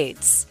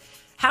Postdates.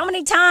 How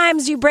many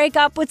times you break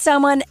up with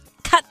someone,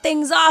 cut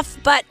things off,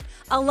 but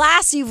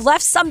alas, you've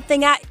left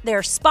something at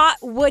their spot.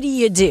 What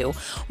do?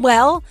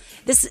 Well,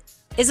 this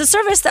is a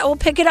service that will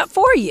pick it up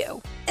for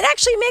you. It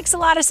actually makes a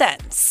lot of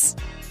sense.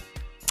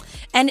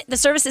 And the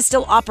service is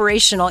still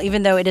operational,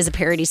 even though it is a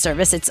parody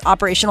service. It's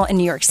operational in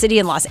New York City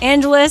and Los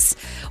Angeles,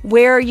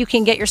 where you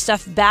can get your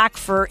stuff back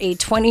for a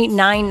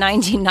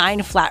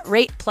 $29.99 flat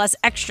rate, plus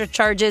extra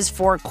charges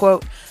for,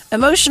 quote,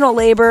 emotional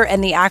labor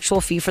and the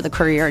actual fee for the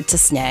courier to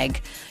snag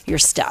your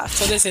stuff.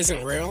 So this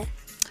isn't real?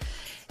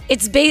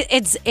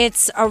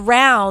 It's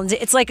around.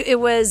 It's like it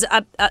was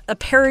a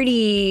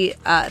parody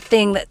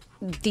thing that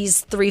these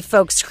three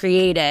folks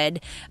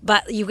created,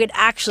 but you could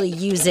actually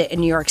use it in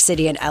New York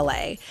City and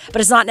LA.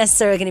 But it's not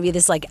necessarily going to be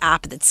this like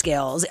app that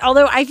scales.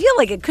 Although I feel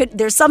like it could.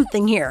 There's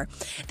something here.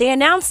 They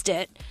announced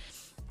it,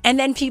 and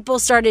then people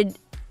started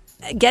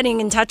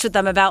getting in touch with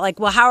them about like,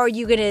 well, how are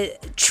you going to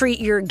treat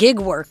your gig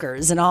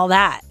workers and all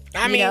that?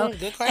 I mean,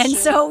 good question. And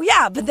so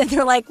but then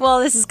they're like, well,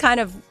 this is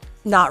kind of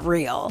not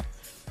real.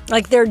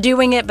 Like they're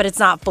doing it, but it's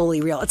not fully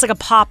real. It's like a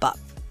pop-up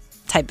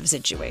type of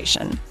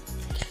situation.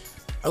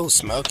 Oh,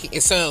 smoky.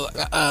 So,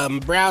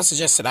 browse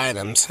suggested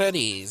items,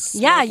 hoodies.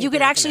 Yeah, you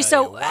could actually,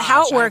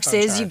 how it works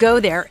is you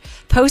go there,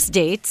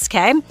 Postdates,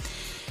 okay?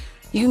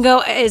 You can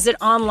go, is it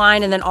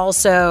online? And then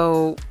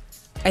also,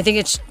 I think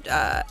it's,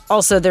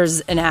 also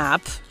there's an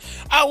app.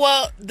 Oh,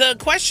 well, the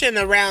question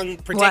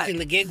around protecting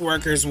the gig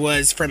workers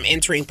was from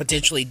entering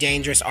potentially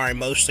dangerous or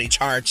emotionally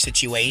charged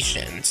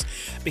situations.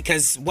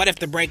 Because what if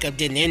the breakup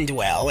didn't end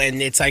well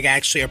and it's like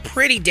actually a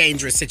pretty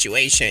dangerous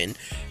situation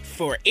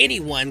for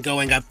anyone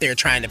going up there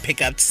trying to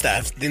pick up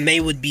stuff, then they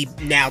would be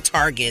now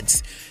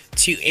targets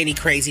to any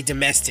crazy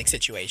domestic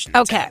situation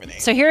that's happening.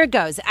 So here it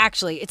goes.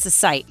 Actually, it's a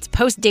site. It's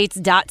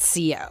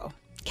postdates.co.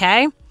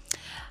 Okay?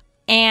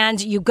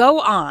 And you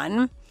go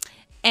on,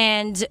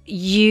 And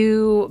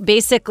you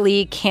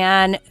basically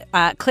can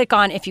click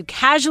on if you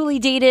casually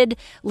dated,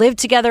 lived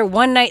together,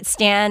 one night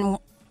stand,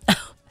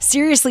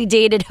 seriously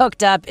dated,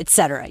 hooked up,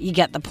 etc. You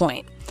get the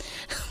point.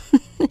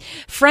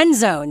 Friend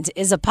zoned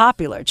is a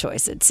popular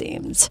choice, it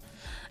seems.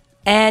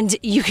 And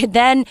you could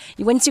then,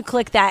 once you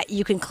click that,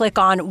 you can click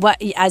on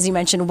what, as you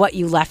mentioned, what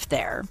you left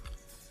there.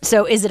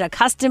 So is it a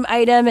custom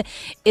item?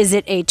 Is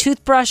it a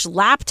toothbrush,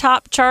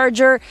 laptop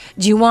charger?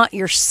 Do you want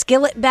your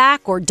skillet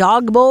back or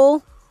dog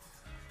bowl?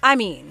 I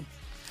mean,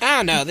 I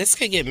don't know. This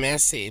could get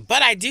messy,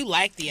 but I do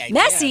like the idea.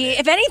 Messy?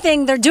 If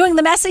anything, they're doing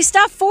the messy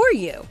stuff for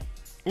you.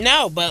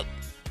 No, but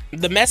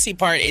the messy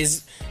part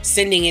is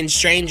sending in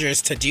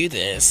strangers to do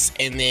this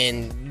and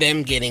then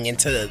them getting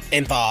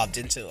involved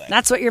into it.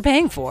 That's what you're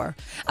paying for.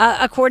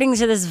 According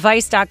to this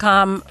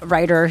Vice.com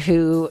writer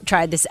who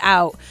tried this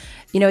out,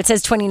 it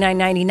says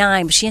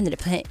 $29.99, but she ended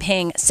up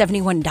paying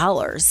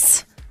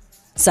 $71.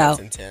 So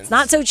it's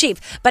not so cheap.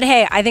 But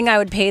hey, I think I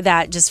would pay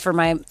that just for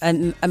my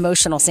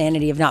emotional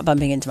sanity of not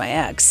bumping into my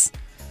ex.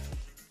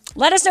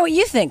 Let us know what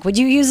you think. Would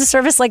you use a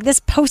service like this?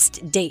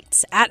 Post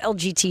dates at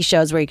LGT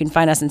Shows, where you can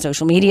find us on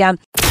social media.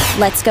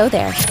 Let's go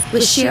there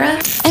with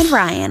Shira and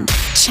Ryan.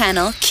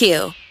 Channel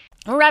Q.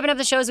 We're wrapping up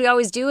the show as we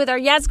always do with our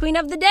Yes Queen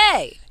of the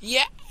Day.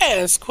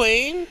 Yes,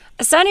 Queen.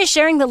 A son is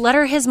sharing the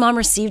letter his mom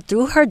received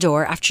through her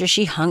door after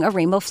she hung a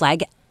rainbow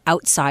flag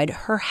outside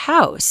her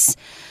house.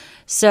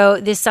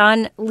 So the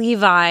son,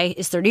 Levi,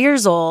 is 30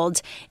 years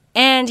old,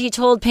 and he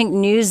told Pink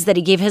News that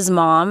he gave his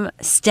mom,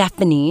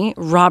 Stephanie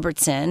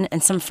Robertson,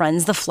 and some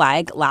friends the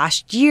flag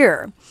last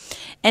year.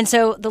 And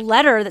so the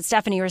letter that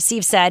Stephanie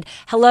received said,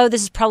 "Hello,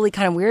 this is probably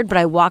kind of weird, but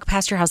I walk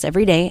past your house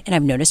every day, and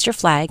I've noticed your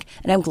flag,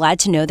 and I'm glad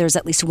to know there's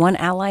at least one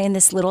ally in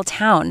this little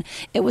town.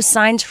 It was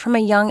signed from a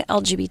young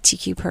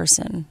LGBTQ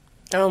person."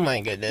 Oh my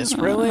goodness,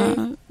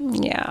 really?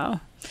 Yeah.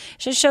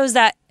 Just shows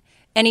that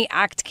any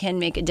act can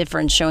make a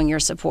difference, showing your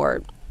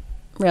support.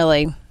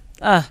 Really.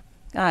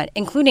 God,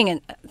 including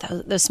in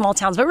those small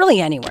towns, but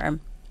really anywhere.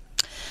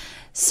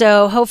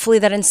 So hopefully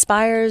that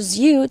inspires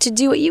you to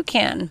do what you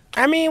can.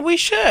 I mean, we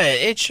should.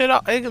 It should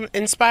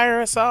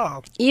inspire us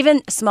all.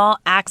 Even small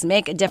acts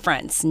make a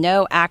difference.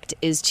 No act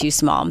is too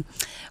small.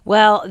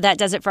 Well, that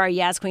does it for our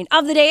Yes Queen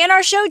of the Day and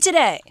our show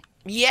today.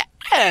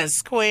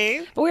 Yes,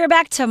 Queen. But we're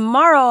back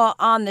tomorrow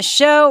on the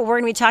show. We're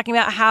going to be talking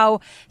about how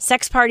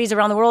sex parties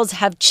around the world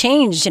have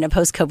changed in a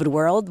post-COVID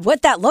world,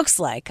 what that looks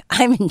like.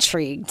 I'm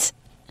intrigued.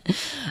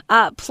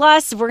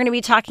 Plus, we're going to be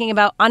talking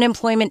about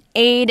unemployment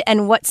aid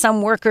and what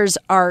some workers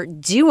are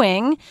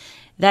doing.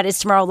 That is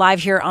tomorrow live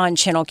here on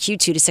Channel Q,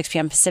 2 to 6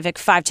 p.m. Pacific,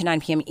 5 to 9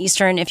 p.m.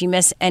 Eastern. If you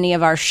miss any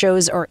of our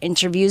shows or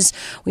interviews,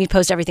 we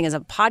post everything as a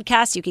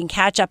podcast. You can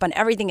catch up on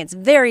everything. It's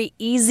very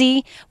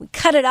easy. We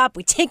cut it up.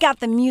 We take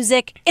out the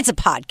music. It's a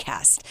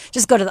podcast.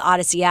 Just go to the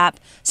Odyssey app,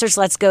 search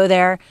Let's Go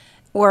There,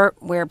 or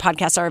where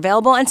podcasts are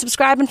available, and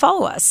subscribe and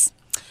follow us.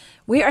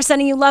 We are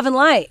sending you love and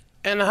light.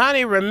 And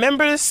honey,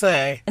 remember to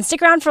say. And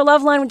stick around for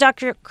Love Line with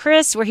Dr.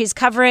 Chris, where he's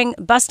covering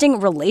busting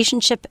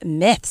relationship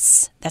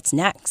myths. That's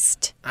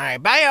next. All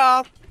right, bye,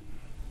 y'all.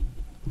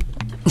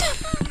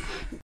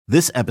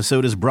 This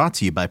episode is brought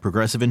to you by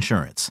Progressive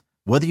Insurance.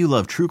 Whether you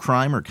love true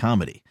crime or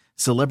comedy,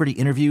 celebrity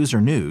interviews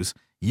or news,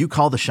 you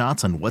call the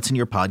shots on what's in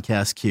your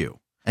podcast queue.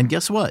 And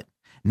guess what?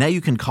 Now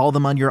you can call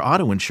them on your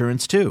auto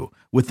insurance too,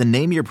 with the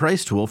Name Your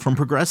Price tool from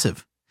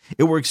Progressive.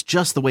 It works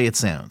just the way it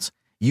sounds.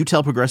 You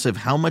tell Progressive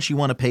how much you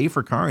want to pay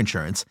for car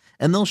insurance,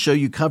 and they'll show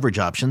you coverage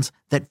options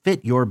that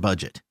fit your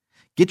budget.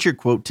 Get your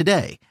quote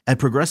today at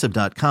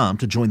Progressive.com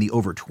to join the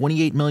over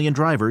 28 million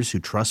drivers who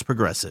trust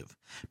Progressive.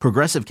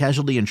 Progressive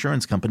Casualty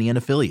Insurance Company and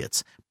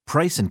Affiliates.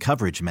 Price and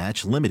coverage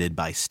match limited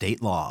by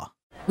state law.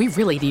 We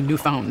really need new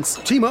phones.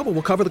 T-Mobile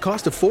will cover the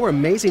cost of 4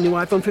 amazing new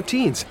iPhone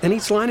 15s, and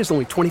each line is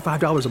only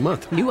 $25 a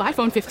month. New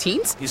iPhone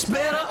 15s? It's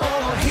better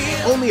over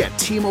here. Only at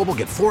T-Mobile,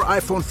 get 4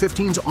 iPhone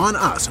 15s on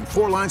us and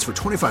 4 lines for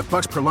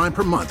 $25 per line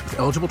per month with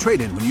eligible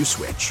trade-in when you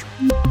switch.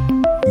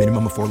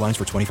 Minimum of 4 lines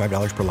for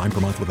 $25 per line per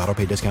month with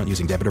autopay discount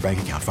using debit or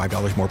bank account.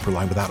 $5 more per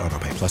line without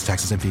autopay, plus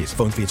taxes and fees.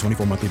 Phone fee at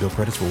 24 monthly bill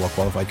credits for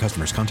well-qualified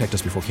customers. Contact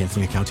us before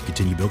canceling account to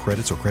continue bill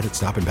credits or credit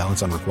stop and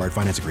balance on required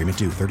finance agreement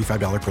due.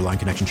 $35 per line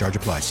connection charge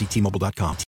applies. See T-Mobile.com.